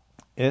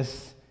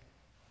 es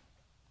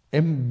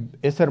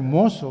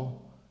hermoso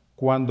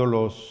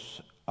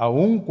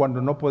aun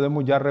cuando no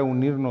podemos ya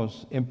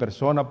reunirnos en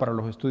persona para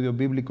los estudios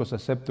bíblicos,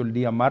 excepto el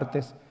día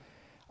martes,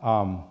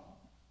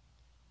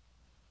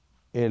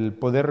 el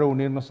poder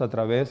reunirnos a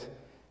través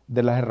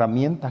de las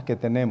herramientas que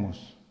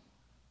tenemos.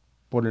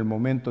 Por el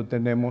momento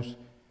tenemos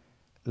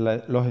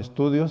los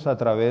estudios a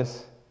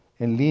través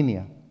en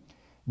línea.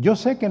 Yo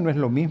sé que no es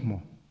lo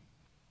mismo.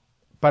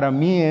 Para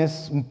mí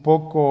es un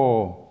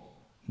poco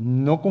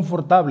no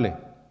confortable,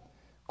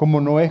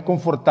 como no es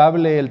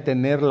confortable el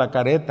tener la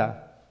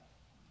careta.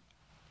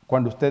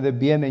 Cuando ustedes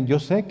vienen, yo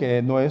sé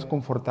que no es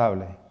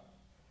confortable.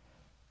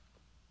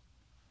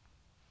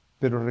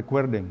 Pero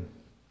recuerden,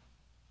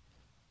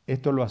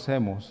 esto lo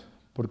hacemos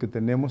porque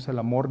tenemos el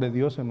amor de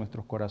Dios en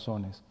nuestros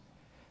corazones,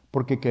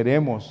 porque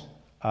queremos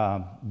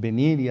a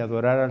venir y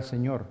adorar al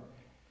Señor.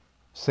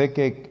 Sé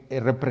que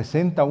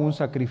representa un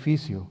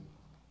sacrificio,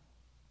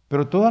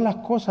 pero todas las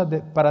cosas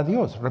para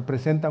Dios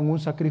representan un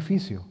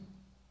sacrificio.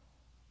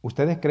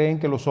 ¿Ustedes creen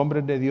que los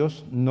hombres de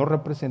Dios no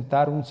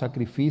representaron un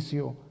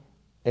sacrificio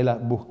el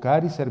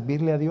buscar y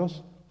servirle a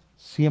Dios?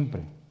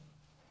 Siempre,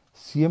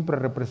 siempre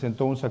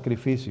representó un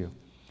sacrificio.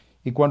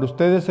 Y cuando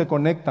ustedes se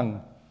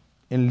conectan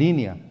en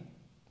línea,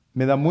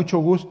 me da mucho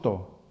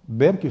gusto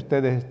ver que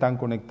ustedes están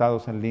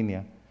conectados en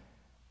línea,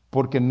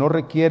 porque no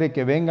requiere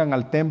que vengan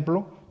al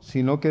templo,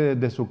 sino que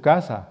desde su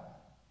casa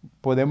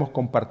podemos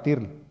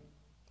compartir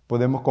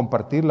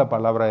la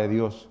palabra de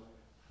Dios,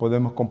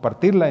 podemos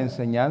compartir la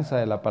enseñanza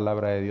de la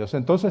palabra de Dios.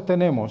 Entonces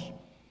tenemos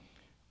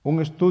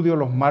un estudio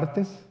los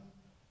martes,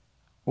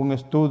 un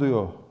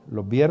estudio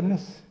los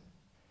viernes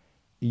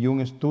y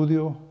un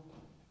estudio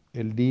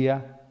el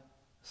día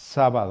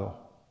sábado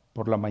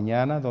por la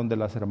mañana, donde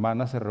las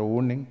hermanas se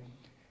reúnen.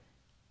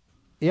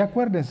 Y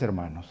acuérdense,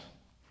 hermanos,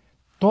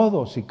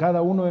 todos y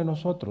cada uno de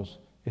nosotros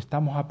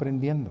estamos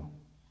aprendiendo.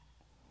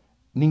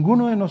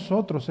 Ninguno de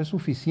nosotros es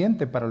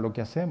suficiente para lo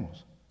que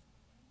hacemos.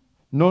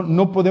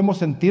 No podemos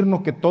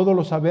sentirnos que todo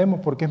lo sabemos,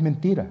 porque es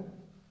mentira.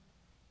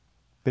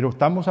 Pero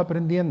estamos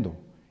aprendiendo.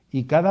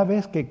 Y cada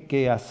vez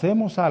que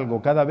hacemos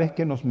algo, cada vez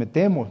que nos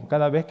metemos,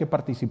 cada vez que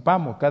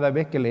participamos, cada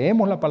vez que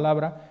leemos la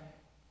palabra,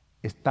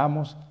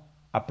 estamos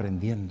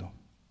aprendiendo.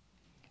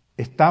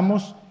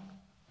 Estamos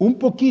un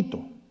poquito,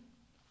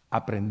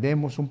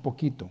 aprendemos un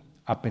poquito,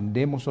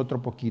 aprendemos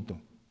otro poquito.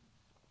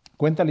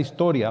 Cuenta la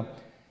historia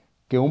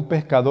que un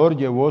pescador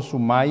llevó su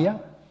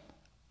malla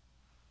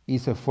y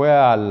se fue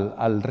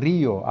al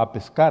río a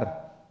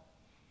pescar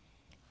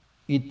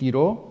y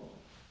tiró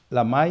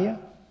la malla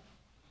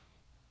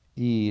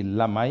y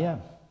la malla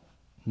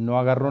no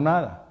agarró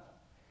nada.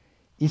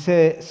 Y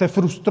se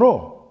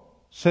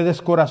frustró, se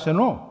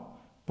descorazonó,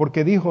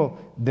 porque dijo,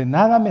 de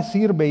nada me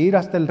sirve ir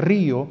hasta el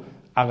río,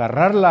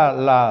 agarrar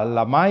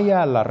la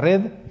malla, la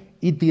red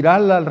y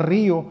tirarla al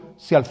río,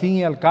 si al fin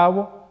y al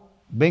cabo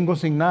vengo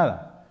sin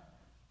nada.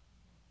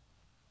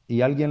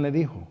 Y alguien le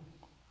dijo,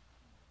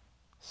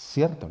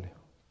 cierto,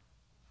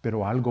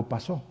 pero algo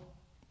pasó,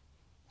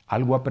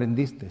 algo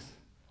aprendiste,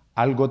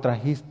 algo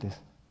trajiste.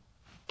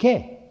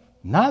 ¿Qué?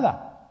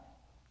 Nada.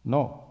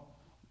 No,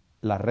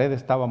 la red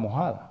estaba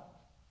mojada.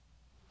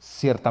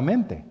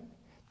 Ciertamente,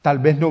 tal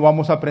vez no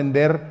vamos a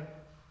aprender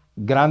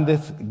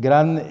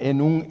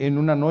en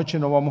una noche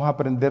no vamos a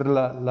aprender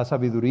la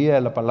sabiduría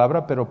de la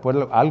palabra, pero pues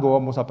algo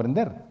vamos a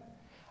aprender.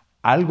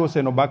 Algo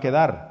se nos va a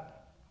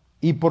quedar.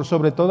 Y por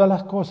sobre todas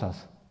las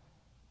cosas,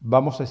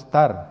 vamos a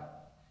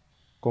estar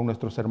con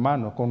nuestros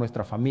hermanos, con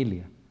nuestra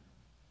familia,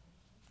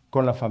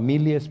 con la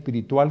familia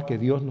espiritual que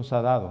Dios nos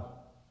ha dado.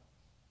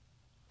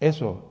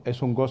 Eso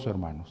es un gozo,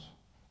 hermanos.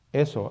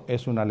 Eso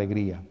es una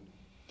alegría.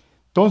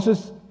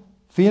 Entonces,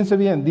 fíjense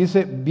bien,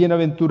 dice,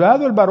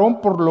 bienaventurado el varón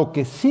por lo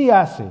que sí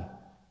hace.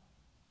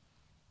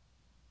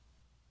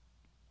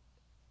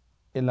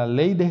 En la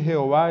ley de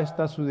Jehová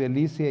está su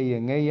delicia y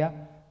en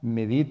ella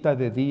medita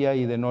de día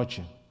y de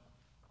noche.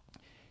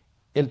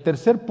 El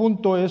tercer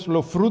punto es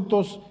los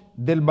frutos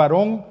del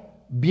varón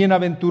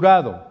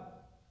bienaventurado.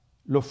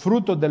 Los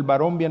frutos del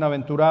varón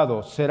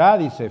bienaventurado. Será,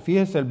 dice,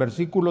 fíjese, el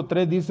versículo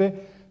 3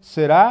 dice,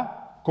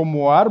 será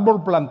como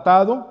árbol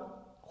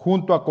plantado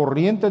junto a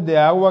corrientes de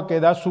agua que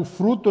da su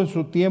fruto en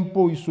su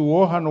tiempo y su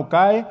hoja no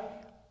cae,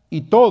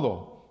 y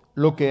todo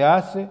lo que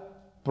hace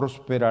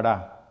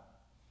prosperará.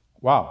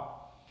 Wow.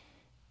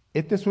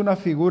 Esta es una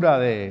figura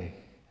de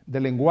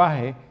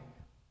lenguaje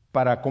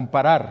para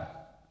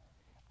comparar.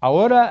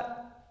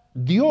 Ahora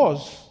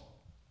Dios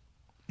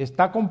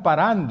está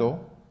comparando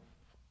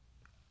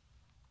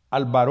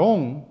al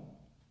varón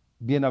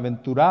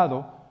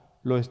bienaventurado,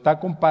 lo está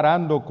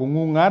comparando con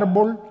un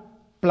árbol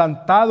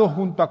plantado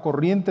junto a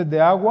corrientes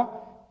de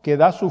agua que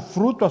da su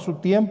fruto a su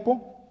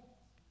tiempo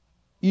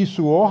y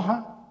su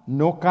hoja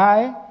no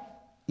cae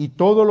y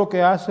todo lo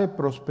que hace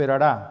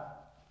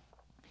prosperará.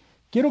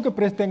 Quiero que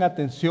presten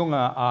atención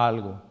a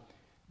algo.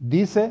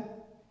 Dice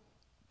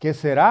que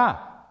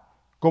será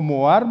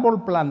como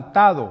árbol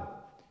plantado.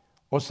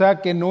 O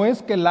sea que no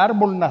es que el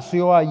árbol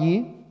nació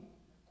allí.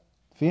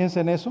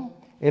 Fíjense en eso.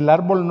 El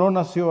árbol no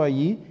nació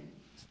allí.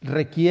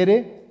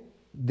 Requiere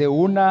de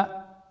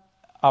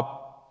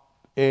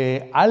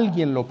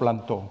alguien lo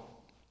plantó.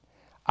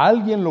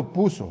 Alguien lo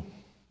puso.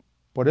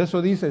 Por eso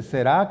dice,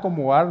 será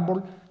como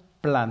árbol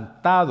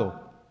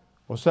plantado.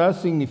 O sea,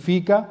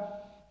 significa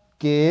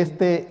que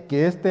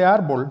este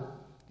árbol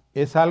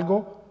es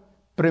algo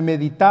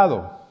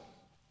premeditado,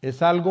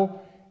 es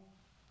algo,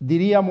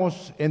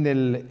 diríamos, en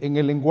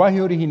el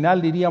lenguaje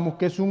original diríamos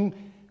que es un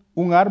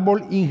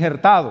árbol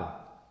injertado,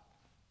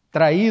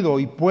 traído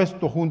y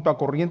puesto junto a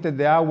corrientes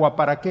de agua.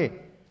 ¿Para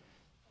qué?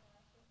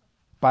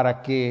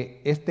 Para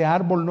que este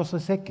árbol no se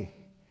seque,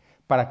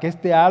 para que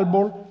este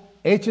árbol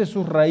eche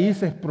sus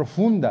raíces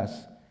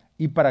profundas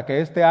y para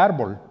que este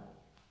árbol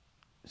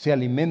se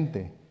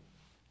alimente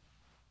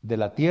de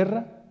la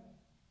tierra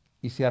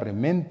y se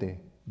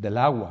alimente del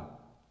agua,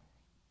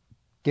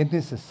 que es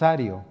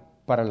necesario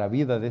para la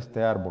vida de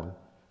este árbol.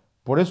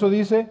 Por eso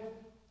dice,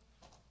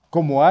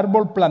 como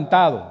árbol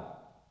plantado.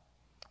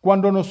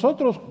 Cuando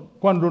nosotros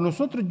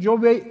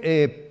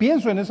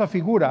pienso en esa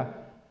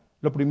figura,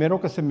 lo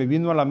primero que se me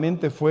vino a la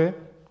mente fue,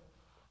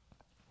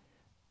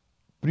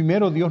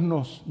 primero Dios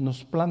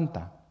nos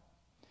planta.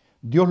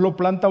 Dios lo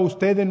planta a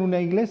usted en una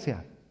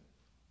iglesia.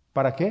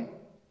 ¿Para qué?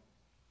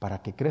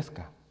 Para que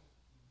crezca,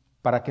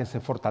 para que se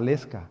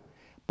fortalezca,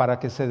 para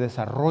que se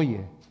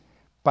desarrolle,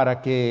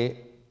 para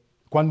que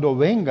cuando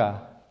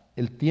venga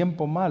el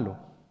tiempo malo,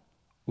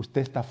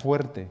 usted está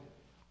fuerte,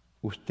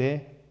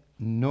 usted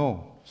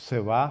no se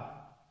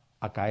va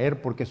a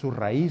caer porque sus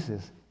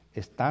raíces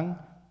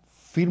están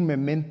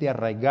firmemente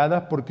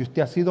arraigadas porque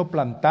usted ha sido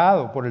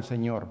plantado por el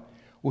Señor.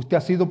 Usted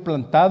ha sido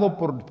plantado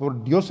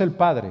por Dios el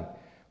Padre.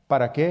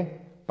 ¿Para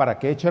qué? Para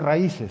que eche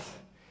raíces,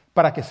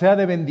 para que sea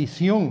de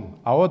bendición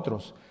a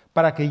otros,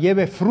 para que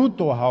lleve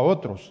frutos a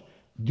otros.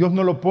 Dios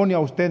no lo pone a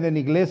usted en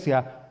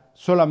iglesia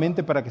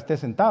solamente para que esté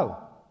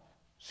sentado,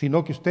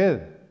 sino que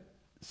usted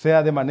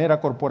sea de manera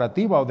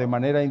corporativa o de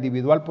manera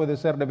individual, puede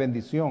ser de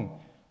bendición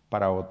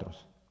para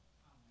otros.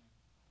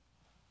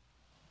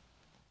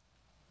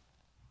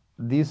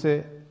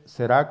 Dice,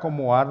 será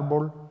como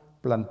árbol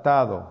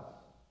plantado.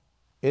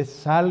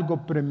 Es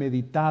algo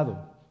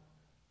premeditado,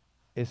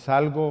 es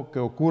algo que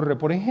ocurre.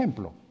 Por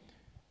ejemplo,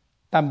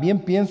 también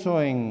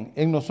pienso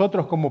en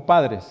nosotros como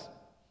padres.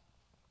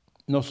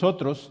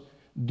 Nosotros,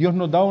 Dios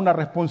nos da una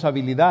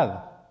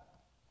responsabilidad.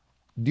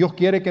 Dios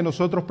quiere que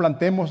nosotros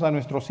plantemos a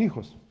nuestros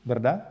hijos,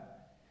 ¿verdad?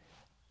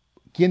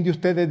 ¿Quién de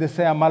ustedes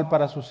desea mal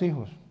para sus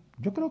hijos?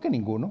 Yo creo que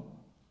ninguno.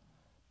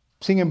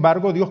 Sin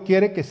embargo, Dios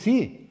quiere que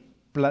sí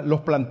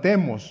los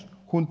plantemos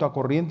junto a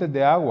corrientes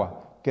de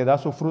agua que da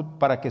su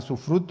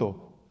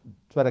fruto,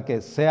 para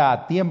que sea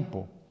a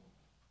tiempo.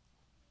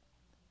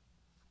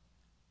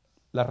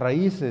 Las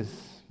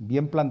raíces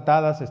bien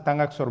plantadas están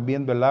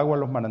absorbiendo el agua,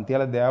 los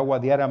manantiales de agua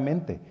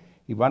diariamente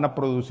y van a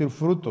producir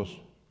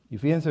frutos. Y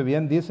fíjense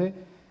bien, dice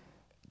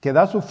que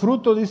da su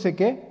fruto, dice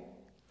que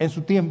en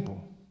su tiempo.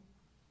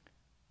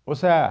 O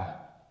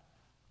sea,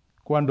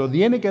 cuando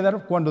tiene que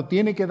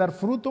dar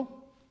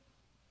fruto,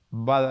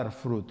 va a dar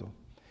fruto.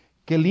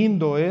 Qué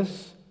lindo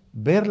es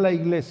ver la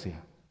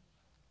iglesia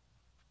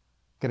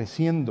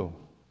creciendo.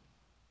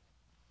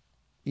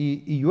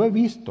 Y yo he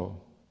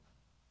visto,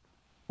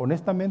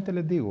 honestamente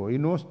les digo, y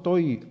no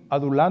estoy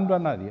adulando a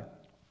nadie,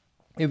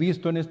 he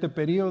visto en este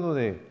periodo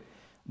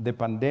de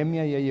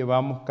pandemia, ya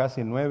llevamos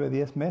casi 9,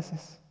 10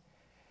 meses,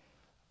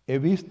 he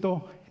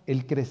visto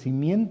el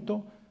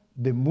crecimiento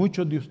de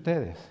muchos de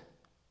ustedes,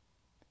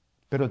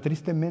 pero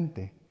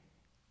tristemente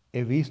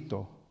he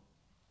visto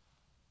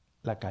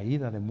la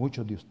caída de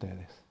muchos de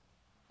ustedes.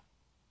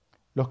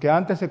 Los que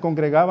antes se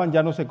congregaban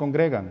ya no se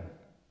congregan.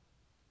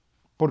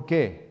 ¿Por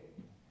qué?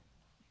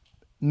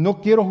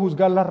 No quiero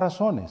juzgar las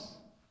razones.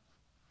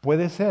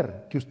 Puede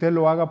ser que usted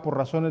lo haga por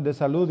razones de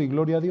salud y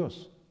gloria a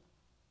Dios.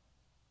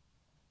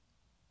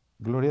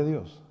 Gloria a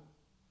Dios.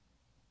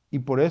 Y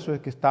por eso es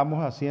que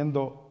estamos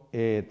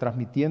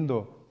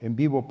transmitiendo en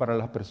vivo para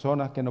las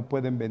personas que no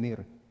pueden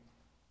venir.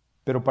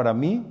 Pero para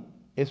mí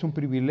es un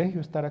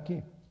privilegio estar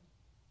aquí.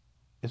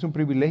 Es un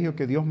privilegio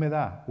que Dios me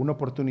da, una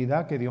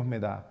oportunidad que Dios me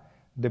da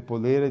de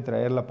poder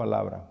traer la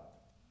palabra.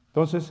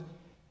 Entonces,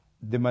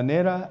 de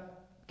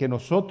manera que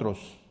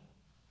nosotros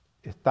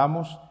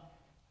estamos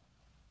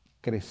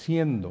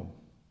creciendo,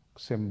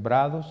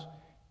 sembrados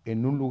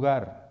en un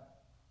lugar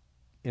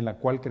en la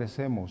cual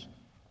crecemos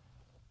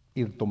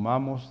y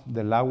tomamos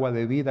del agua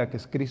de vida que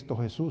es Cristo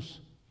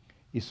Jesús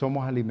y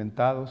somos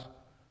alimentados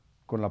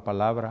con la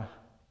palabra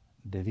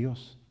de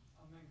Dios.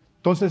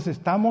 Entonces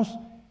estamos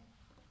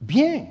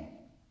bien,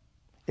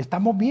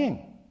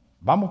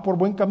 vamos por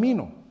buen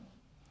camino.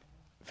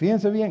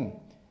 Fíjense bien,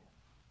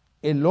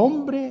 el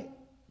hombre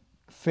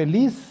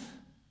feliz,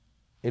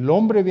 el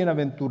hombre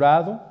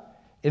bienaventurado,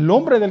 el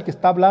hombre del que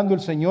está hablando el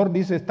Señor,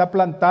 dice, está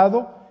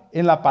plantado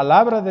en la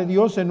palabra de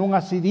Dios, en un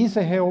así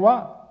dice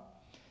Jehová.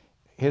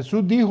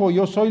 Jesús dijo,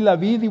 yo soy la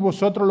vid y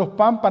vosotros los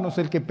pámpanos,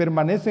 el que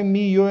permanece en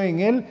mí y yo en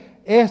él,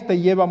 este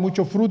lleva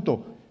mucho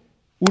fruto,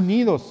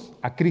 unidos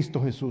a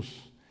Cristo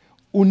Jesús,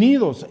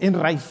 unidos,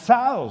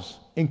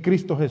 enraizados en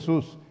Cristo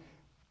Jesús.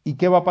 ¿Y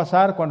qué va a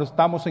pasar cuando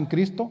estamos en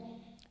Cristo?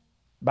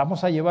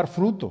 Vamos a llevar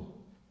fruto,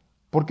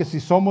 porque si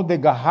somos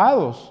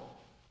desgajados,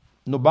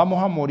 nos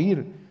vamos a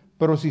morir,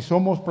 pero si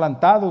somos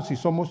plantados, si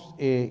somos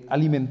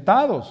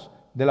alimentados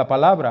de la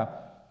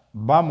palabra,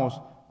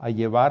 vamos a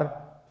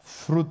llevar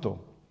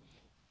fruto.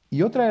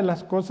 Y otra de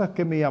las cosas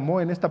que me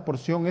llamó en esta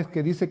porción es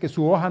que dice que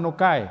su hoja no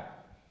cae.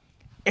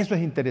 Eso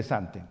es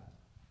interesante.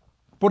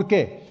 ¿Por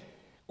qué?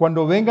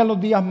 Cuando vengan los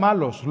días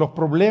malos, los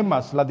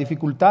problemas, las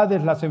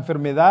dificultades, las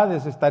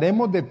enfermedades,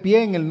 estaremos de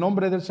pie en el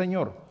nombre del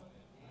Señor,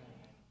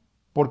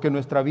 porque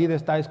nuestra vida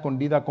está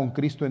escondida con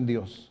Cristo en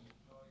Dios.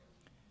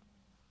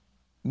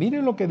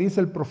 Miren lo que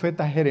dice el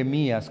profeta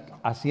Jeremías,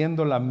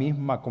 haciendo la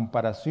misma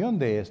comparación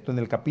de esto. En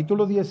el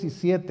capítulo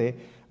 17,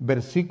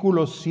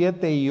 versículos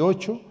 7 y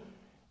 8,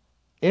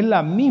 es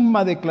la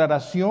misma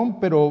declaración,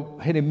 pero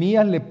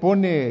Jeremías le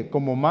pone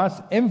como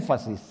más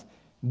énfasis.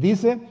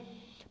 Dice,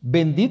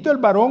 Bendito el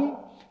varón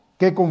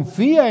que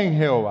confía en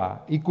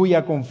Jehová y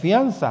cuya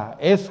confianza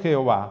es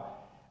Jehová.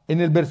 En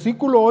el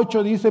versículo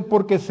 8 dice,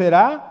 porque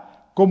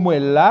será como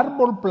el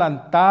árbol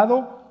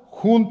plantado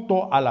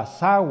junto a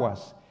las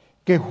aguas,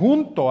 que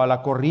junto a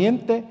la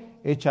corriente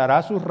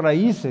echará sus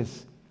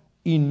raíces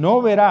y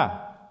no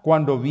verá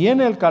cuando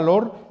viene el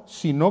calor,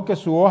 sino que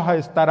su hoja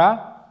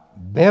estará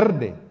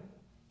verde.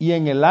 Y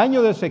en el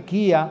año de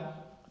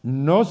sequía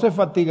no se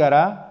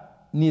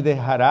fatigará ni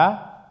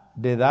dejará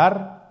de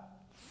dar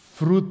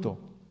fruto.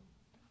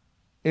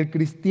 El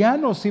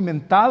cristiano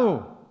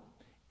cimentado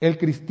en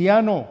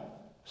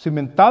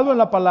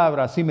la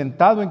palabra,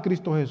 cimentado en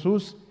Cristo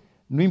Jesús,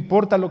 no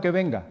importa lo que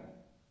venga,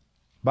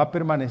 va a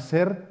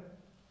permanecer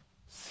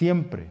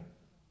siempre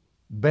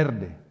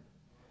verde.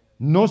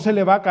 No se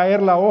le va a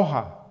caer la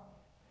hoja,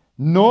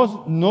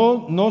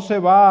 no se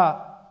va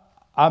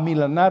a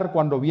amilanar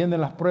cuando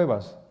vienen las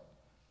pruebas.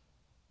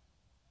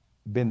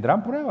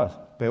 Vendrán pruebas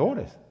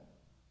peores.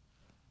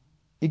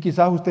 Y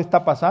quizás usted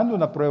está pasando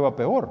una prueba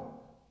peor.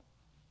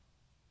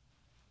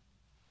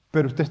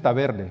 Pero usted está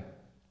verde.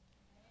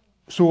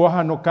 Su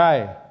hoja no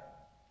cae.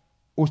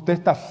 Usted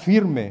está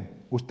firme.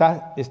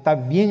 Usted está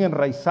bien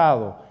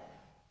enraizado.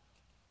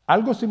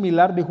 Algo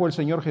similar dijo el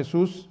Señor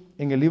Jesús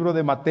en el libro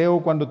de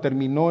Mateo cuando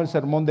terminó el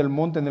Sermón del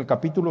Monte en el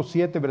capítulo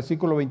 7,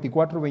 versículo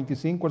 24 y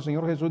 25. El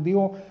Señor Jesús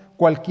dijo,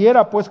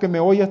 cualquiera pues que me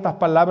oye estas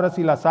palabras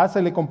y las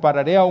hace, le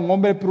compararé a un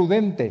hombre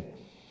prudente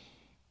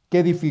que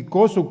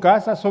edificó su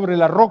casa sobre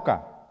la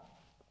roca.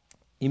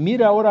 Y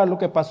mira ahora lo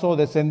que pasó,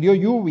 descendió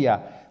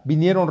lluvia,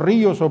 vinieron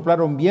ríos,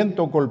 soplaron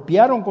viento,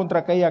 golpearon contra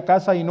aquella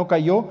casa y no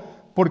cayó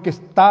porque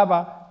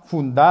estaba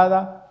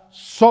fundada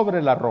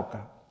sobre la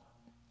roca.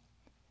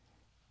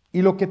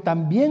 Y lo que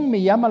también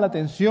me llama la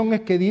atención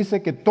es que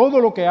dice que todo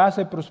lo que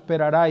hace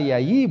prosperará, y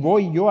ahí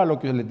voy yo a lo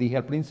que les dije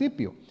al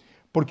principio,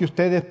 porque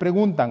ustedes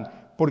preguntan,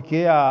 ¿por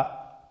qué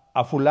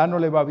a fulano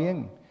le va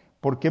bien?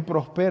 ¿Por qué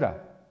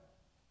prospera?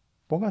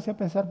 Póngase a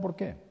pensar por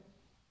qué.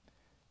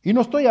 Y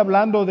no estoy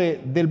hablando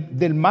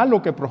del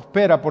malo que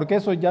prospera, porque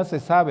eso ya se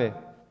sabe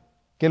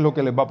qué es lo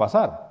que les va a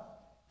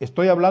pasar.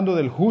 Estoy hablando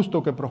del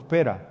justo que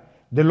prospera,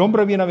 del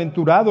hombre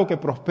bienaventurado que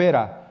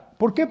prospera.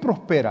 ¿Por qué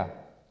prospera?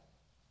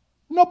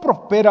 No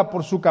prospera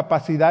por su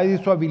capacidad y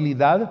su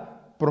habilidad,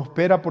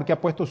 prospera porque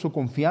ha puesto su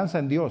confianza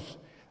en Dios.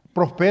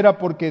 Prospera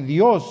porque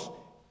Dios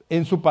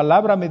en su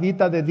palabra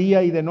medita de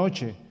día y de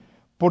noche,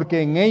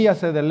 porque en ella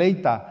se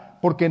deleita,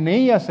 porque en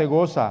ella se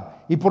goza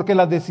y porque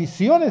las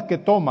decisiones que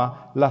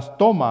toma, las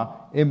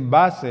toma en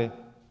base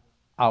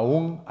a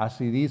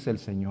así dice el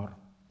Señor.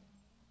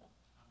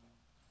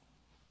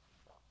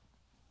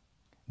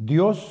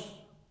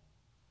 Dios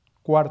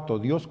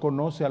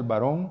conoce al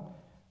varón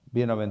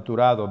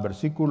bienaventurado.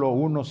 Versículo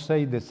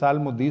 1:6 de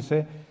Salmos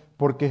dice,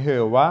 porque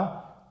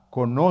Jehová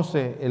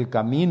conoce el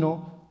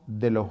camino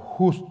de los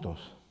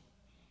justos.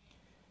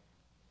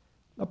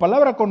 La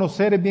palabra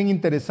conocer es bien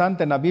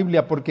interesante en la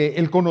Biblia porque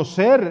el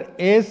conocer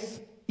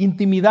es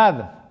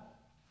intimidad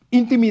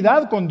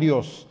con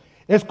Dios,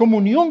 es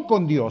comunión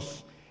con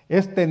Dios,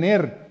 es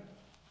tener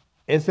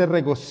ese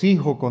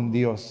regocijo con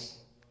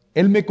Dios.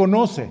 Él me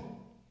conoce,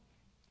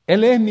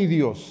 Él es mi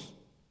Dios,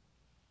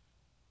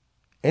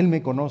 Él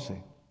me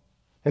conoce.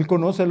 Él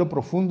conoce lo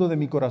profundo de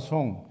mi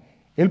corazón.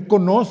 Él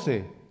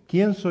conoce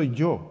quién soy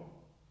yo.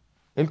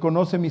 Él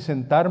conoce mi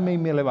sentarme y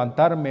mi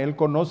levantarme. Él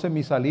conoce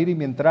mi salir y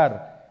mi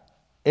entrar.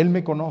 Él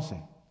me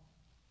conoce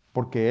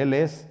porque Él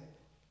es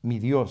mi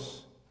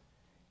Dios.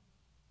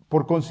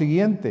 Por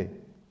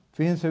consiguiente,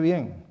 fíjense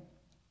bien,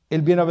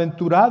 el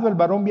bienaventurado, el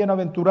varón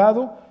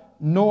bienaventurado,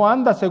 no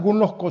anda según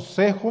los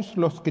consejos,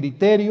 los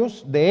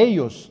criterios de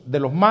ellos, de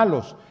los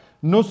malos.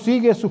 No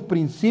sigue sus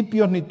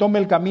principios ni toma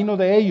el camino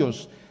de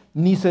ellos,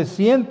 ni se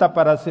sienta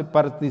para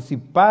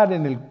participar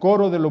en el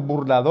coro de los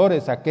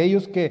burladores,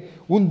 aquellos que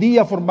un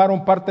día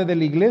formaron parte de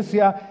la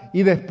iglesia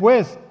y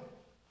después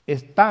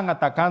están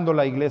atacando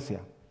la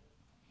iglesia.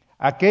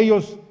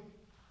 Aquellos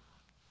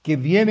que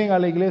vienen a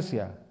la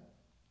iglesia,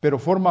 pero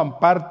forman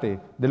parte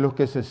de los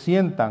que se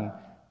sientan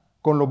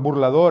con los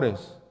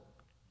burladores,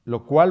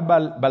 lo cual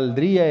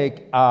valdría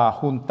a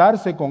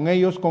juntarse con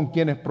ellos, con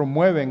quienes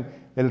promueven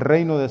el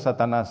reino de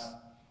Satanás.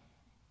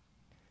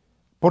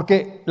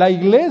 Porque la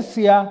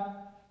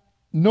iglesia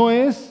no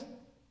es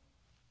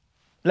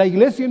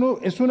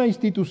una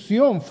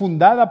institución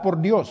fundada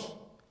por Dios.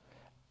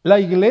 La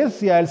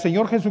iglesia, el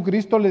Señor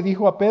Jesucristo le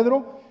dijo a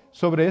Pedro,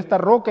 sobre esta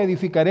roca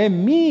edificaré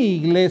mi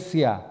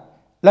iglesia.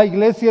 La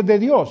iglesia es de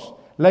Dios,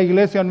 la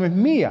iglesia no es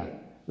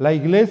mía, la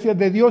iglesia es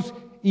de Dios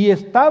y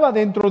estaba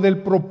dentro del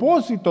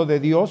propósito de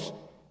Dios.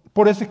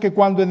 Por eso es que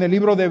cuando en el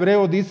libro de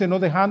Hebreos dice, no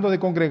dejando de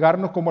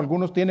congregarnos como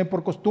algunos tienen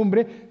por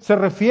costumbre, se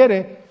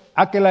refiere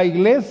a que la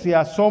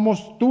iglesia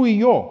somos tú y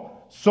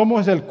yo,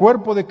 somos el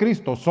cuerpo de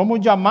Cristo, somos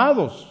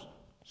llamados,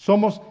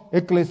 somos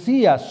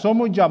eclesía,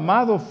 somos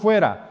llamados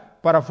fuera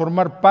para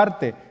formar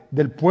parte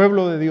del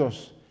pueblo de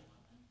Dios.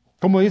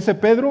 Como dice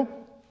Pedro,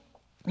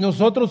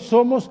 nosotros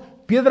somos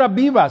piedras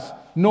vivas,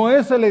 no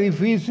es el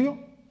edificio,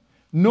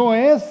 no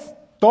es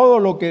todo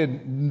lo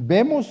que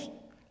vemos,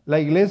 la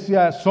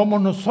iglesia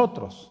somos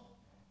nosotros.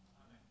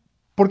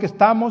 Porque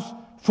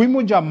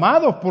fuimos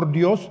llamados por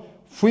Dios,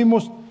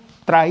 fuimos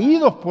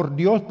traídos por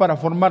Dios para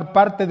formar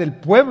parte del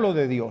pueblo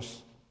de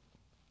Dios.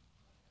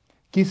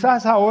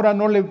 Quizás ahora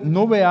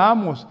no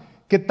veamos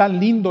qué tan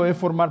lindo es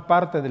formar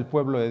parte del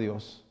pueblo de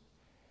Dios.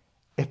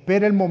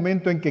 Espera el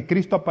momento en que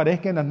Cristo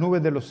aparezca en las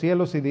nubes de los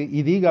cielos y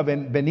diga,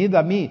 venid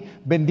a mí,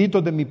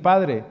 benditos de mi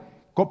Padre,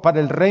 para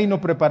el reino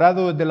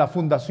preparado desde la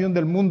fundación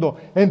del mundo.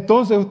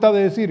 Entonces usted va a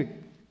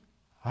decir,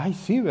 ay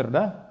sí,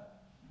 ¿verdad?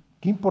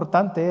 Qué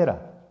importante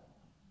era.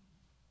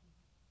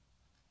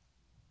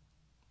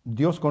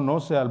 Dios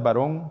conoce al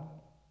varón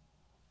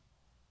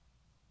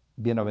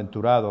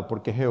bienaventurado,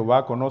 porque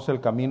Jehová conoce el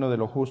camino de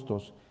los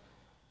justos.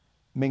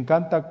 Me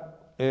encanta,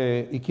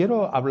 y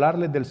quiero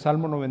hablarles del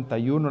Salmo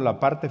 91, la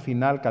parte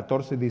final,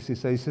 14 y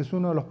 16. Es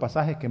uno de los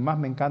pasajes que más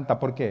me encanta.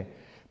 ¿Por qué?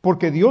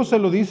 Porque Dios se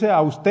lo dice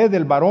a usted,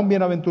 el varón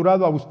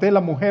bienaventurado, a usted,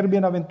 la mujer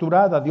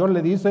bienaventurada. Dios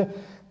le dice,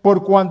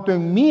 por cuanto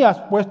en mí has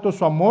puesto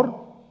su amor,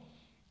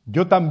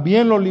 yo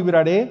también lo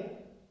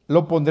libraré,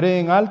 lo pondré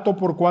en alto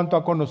por cuanto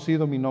ha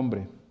conocido mi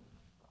nombre.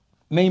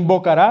 Me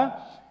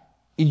invocará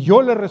y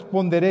yo le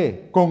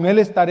responderé. Con él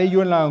estaré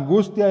yo en la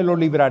angustia y lo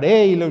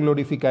libraré y lo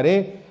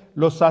glorificaré.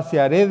 Lo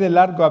saciaré de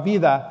larga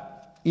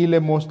vida y le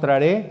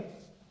mostraré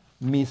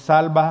mi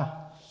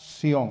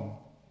salvación.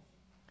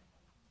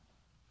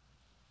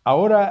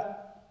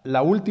 Ahora,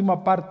 la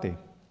última parte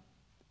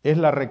es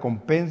la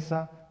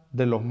recompensa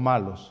de los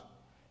malos.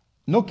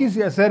 No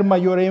quise hacer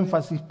mayor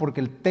énfasis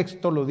porque el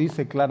texto lo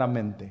dice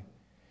claramente.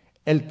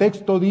 El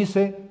texto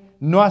dice,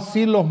 no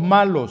así los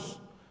malos,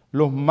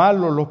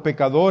 los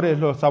pecadores,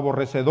 los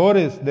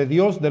aborrecedores de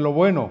Dios, de lo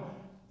bueno,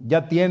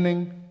 ya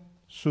tienen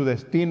su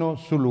destino,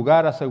 su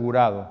lugar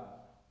asegurado.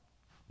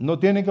 No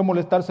tienen que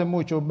molestarse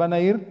mucho, van a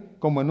ir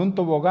como en un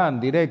tobogán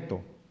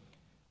directo.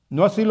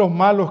 No así los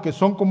malos, que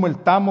son como el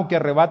tamo que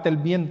arrebata el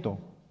viento.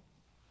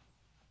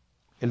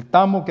 El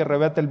tamo que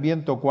arrebata el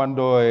viento,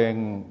 cuando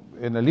en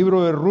el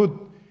libro de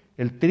Ruth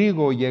el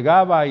trigo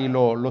llegaba y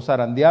lo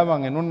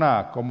zarandeaban en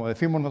una, como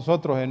decimos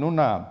nosotros, en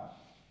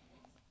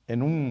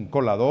un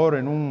colador,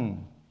 en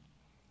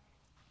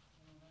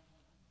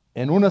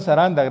una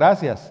zaranda,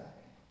 gracias.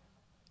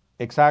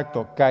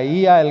 Exacto,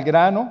 caía el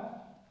grano,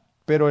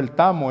 pero el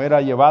tamo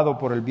era llevado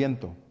por el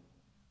viento.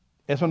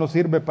 Eso no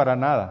sirve para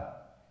nada.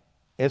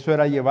 Eso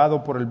era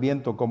llevado por el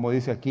viento, como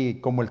dice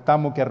aquí, como el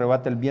tamo que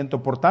arrebata el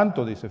viento. Por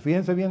tanto, dice,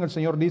 fíjense bien,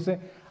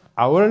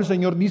 ahora el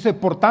Señor dice,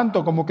 por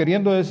tanto, como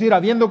queriendo decir,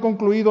 habiendo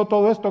concluido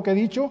todo esto que he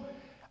dicho,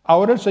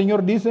 ahora el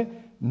Señor dice,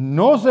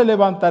 no se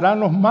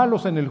levantarán los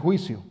malos en el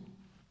juicio,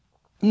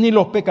 ni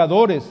los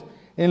pecadores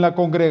en la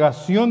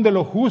congregación de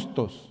los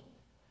justos.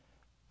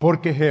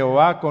 Porque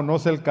Jehová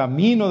conoce el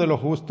camino de los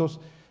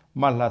justos,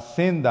 mas la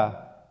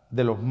senda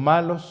de los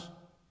malos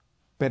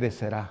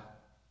perecerá.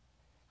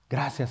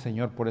 Gracias,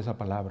 Señor, por esa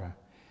palabra.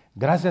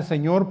 Gracias,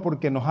 Señor,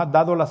 porque nos has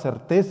dado la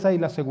certeza y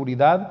la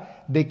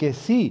seguridad de que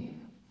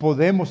sí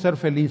podemos ser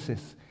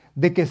felices,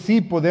 de que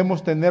sí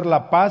podemos tener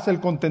la paz,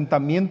 el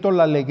contentamiento,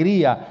 la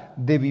alegría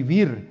de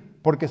vivir,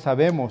 porque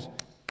sabemos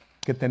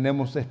que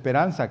tenemos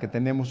esperanza, que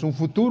tenemos un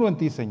futuro en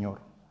ti,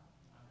 Señor.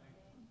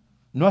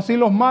 No así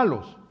los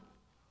malos.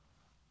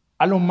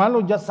 A los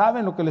malos ya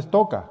saben lo que les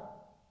toca.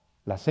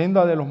 La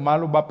senda de los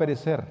malos va a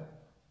perecer.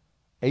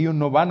 Ellos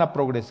no van a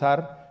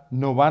progresar,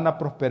 no van a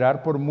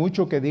prosperar, por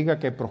mucho que diga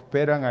que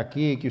prosperan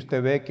aquí y que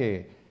usted ve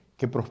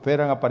que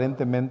prosperan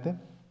aparentemente.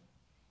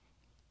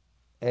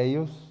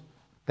 Ellos,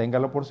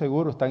 téngalo por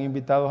seguro, están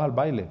invitados al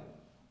baile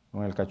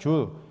con el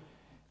cachudo.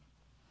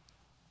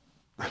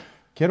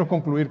 Quiero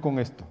concluir con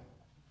esto.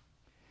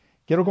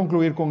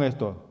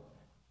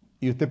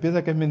 Y usted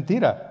piensa que es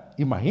mentira,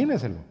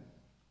 imagíneselo.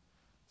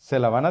 Se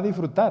la van a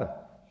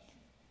disfrutar.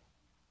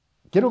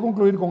 Quiero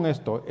concluir con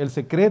esto. El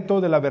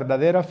secreto de la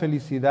verdadera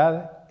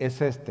felicidad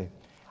es este.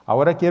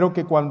 Ahora quiero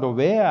que cuando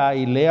vea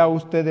y lea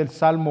usted el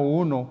Salmo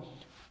 1,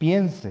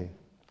 piense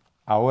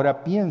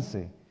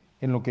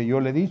en lo que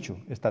yo le he dicho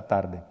esta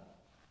tarde.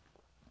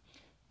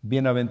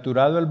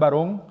 Bienaventurado el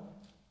varón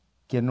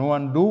que no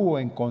anduvo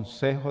en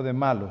consejo de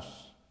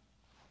malos,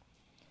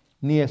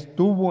 ni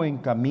estuvo en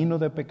camino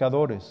de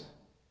pecadores,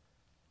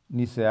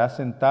 ni se ha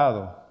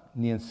sentado,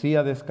 ni en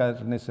silla de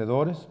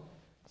escarnecedores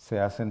se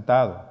ha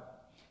sentado.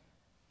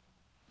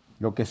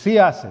 Lo que sí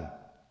hace,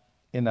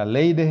 en la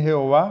ley de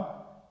Jehová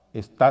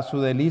está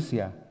su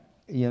delicia,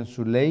 y en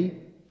su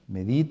ley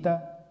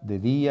medita de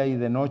día y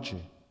de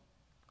noche.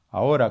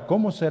 Ahora,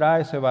 ¿cómo será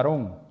ese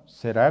varón?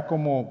 Será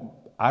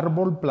como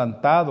árbol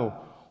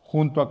plantado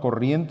junto a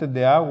corrientes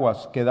de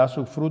aguas, que da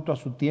su fruto a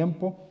su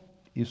tiempo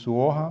y su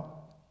hoja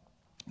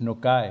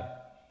no cae.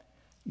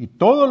 Y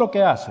todo lo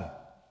que hace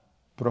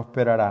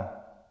prosperará.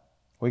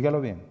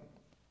 Óigalo bien.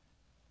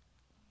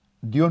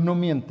 Dios no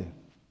miente.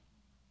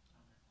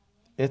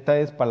 Esta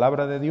es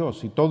palabra de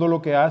Dios. Y todo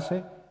lo que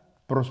hace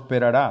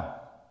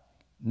prosperará.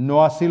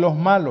 No así los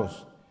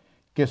malos,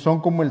 que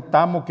son como el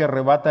tamo que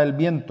arrebata el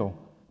viento.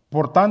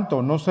 Por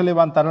tanto, no se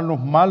levantarán los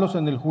malos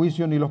en el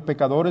juicio, ni los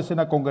pecadores en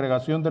la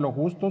congregación de los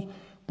justos,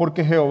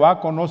 porque Jehová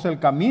conoce el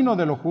camino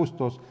de los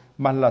justos,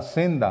 mas la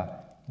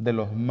senda de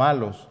los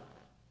malos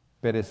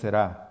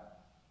perecerá.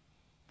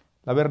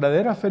 La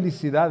verdadera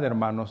felicidad,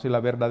 hermanos, y la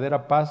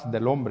verdadera paz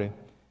del hombre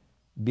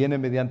viene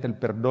mediante el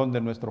perdón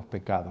de nuestros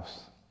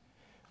pecados.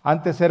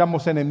 Antes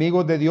éramos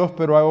enemigos de Dios,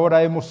 pero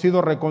ahora hemos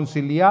sido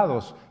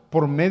reconciliados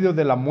por medio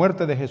de la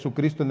muerte de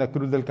Jesucristo en la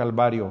cruz del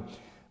Calvario.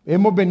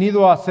 Hemos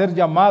venido a ser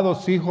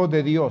llamados hijos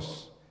de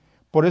Dios.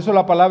 Por eso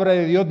la palabra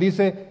de Dios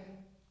dice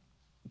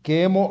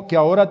que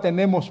ahora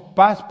tenemos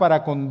paz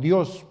para con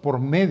Dios por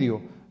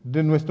medio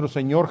de nuestro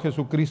Señor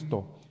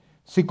Jesucristo.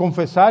 Si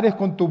confesares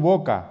con tu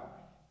boca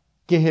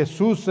que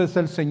Jesús es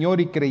el Señor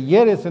y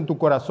creyeres en tu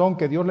corazón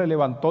que Dios le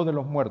levantó de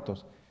los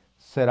muertos,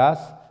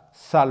 serás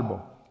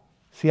salvo.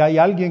 Si hay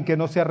alguien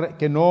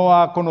que no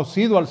ha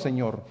conocido al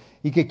Señor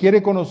y que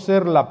quiere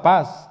conocer la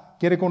paz,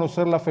 quiere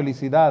conocer la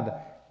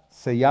felicidad,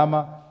 se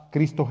llama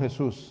Cristo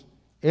Jesús.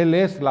 Él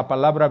es la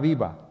palabra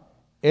viva.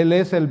 Él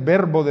es el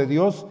verbo de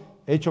Dios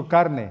hecho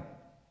carne.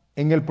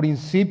 En el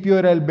principio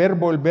era el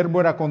verbo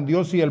era con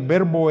Dios y el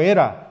verbo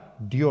era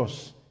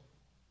Dios.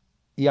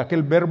 Y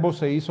aquel verbo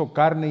se hizo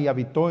carne y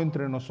habitó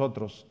entre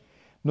nosotros.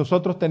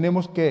 Nosotros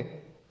tenemos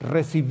que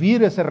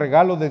recibir ese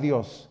regalo de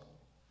Dios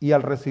y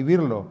al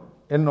recibirlo,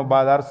 Él nos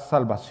va a dar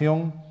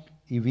salvación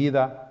y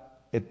vida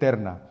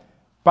eterna.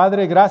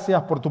 Padre,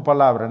 gracias por tu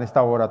palabra en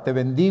esta hora. Te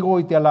bendigo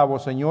y te alabo,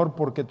 Señor,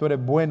 porque tú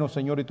eres bueno,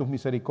 Señor, y tus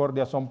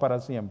misericordias son para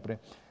siempre.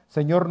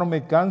 Señor, no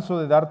me canso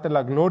de darte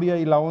la gloria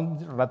y la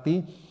honra a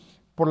ti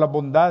por las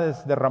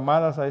bondades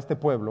derramadas a este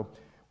pueblo,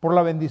 por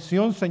la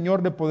bendición,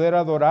 Señor, de poder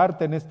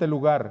adorarte en este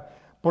lugar,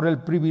 por el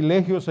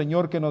privilegio,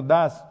 Señor, que nos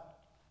das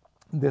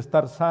de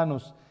estar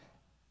sanos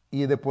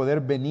y de poder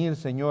venir,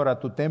 Señor, a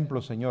tu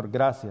templo, Señor.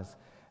 Gracias.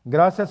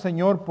 Gracias,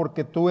 Señor,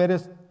 porque tú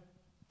eres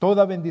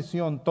toda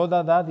bendición,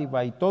 toda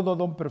dádiva y todo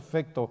don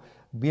perfecto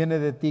viene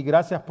de ti.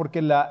 Gracias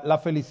porque la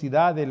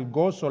felicidad, el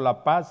gozo,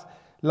 la paz,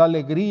 la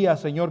alegría,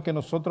 Señor, que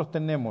nosotros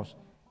tenemos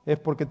es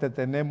porque te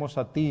tenemos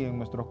a ti en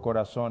nuestros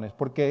corazones,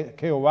 porque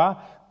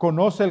Jehová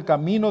conoce el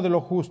camino de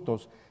los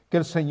justos. Que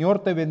el Señor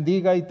te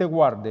bendiga y te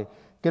guarde.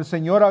 Que el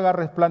Señor haga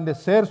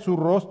resplandecer su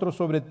rostro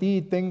sobre ti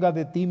y tenga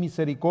de ti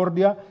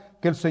misericordia.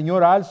 Que el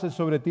Señor alce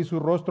sobre ti su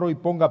rostro y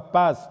ponga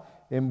paz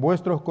en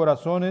vuestros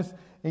corazones.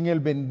 En el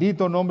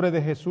bendito nombre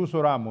de Jesús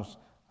oramos.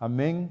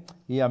 Amén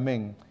y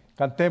amén.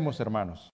 Cantemos, hermanos.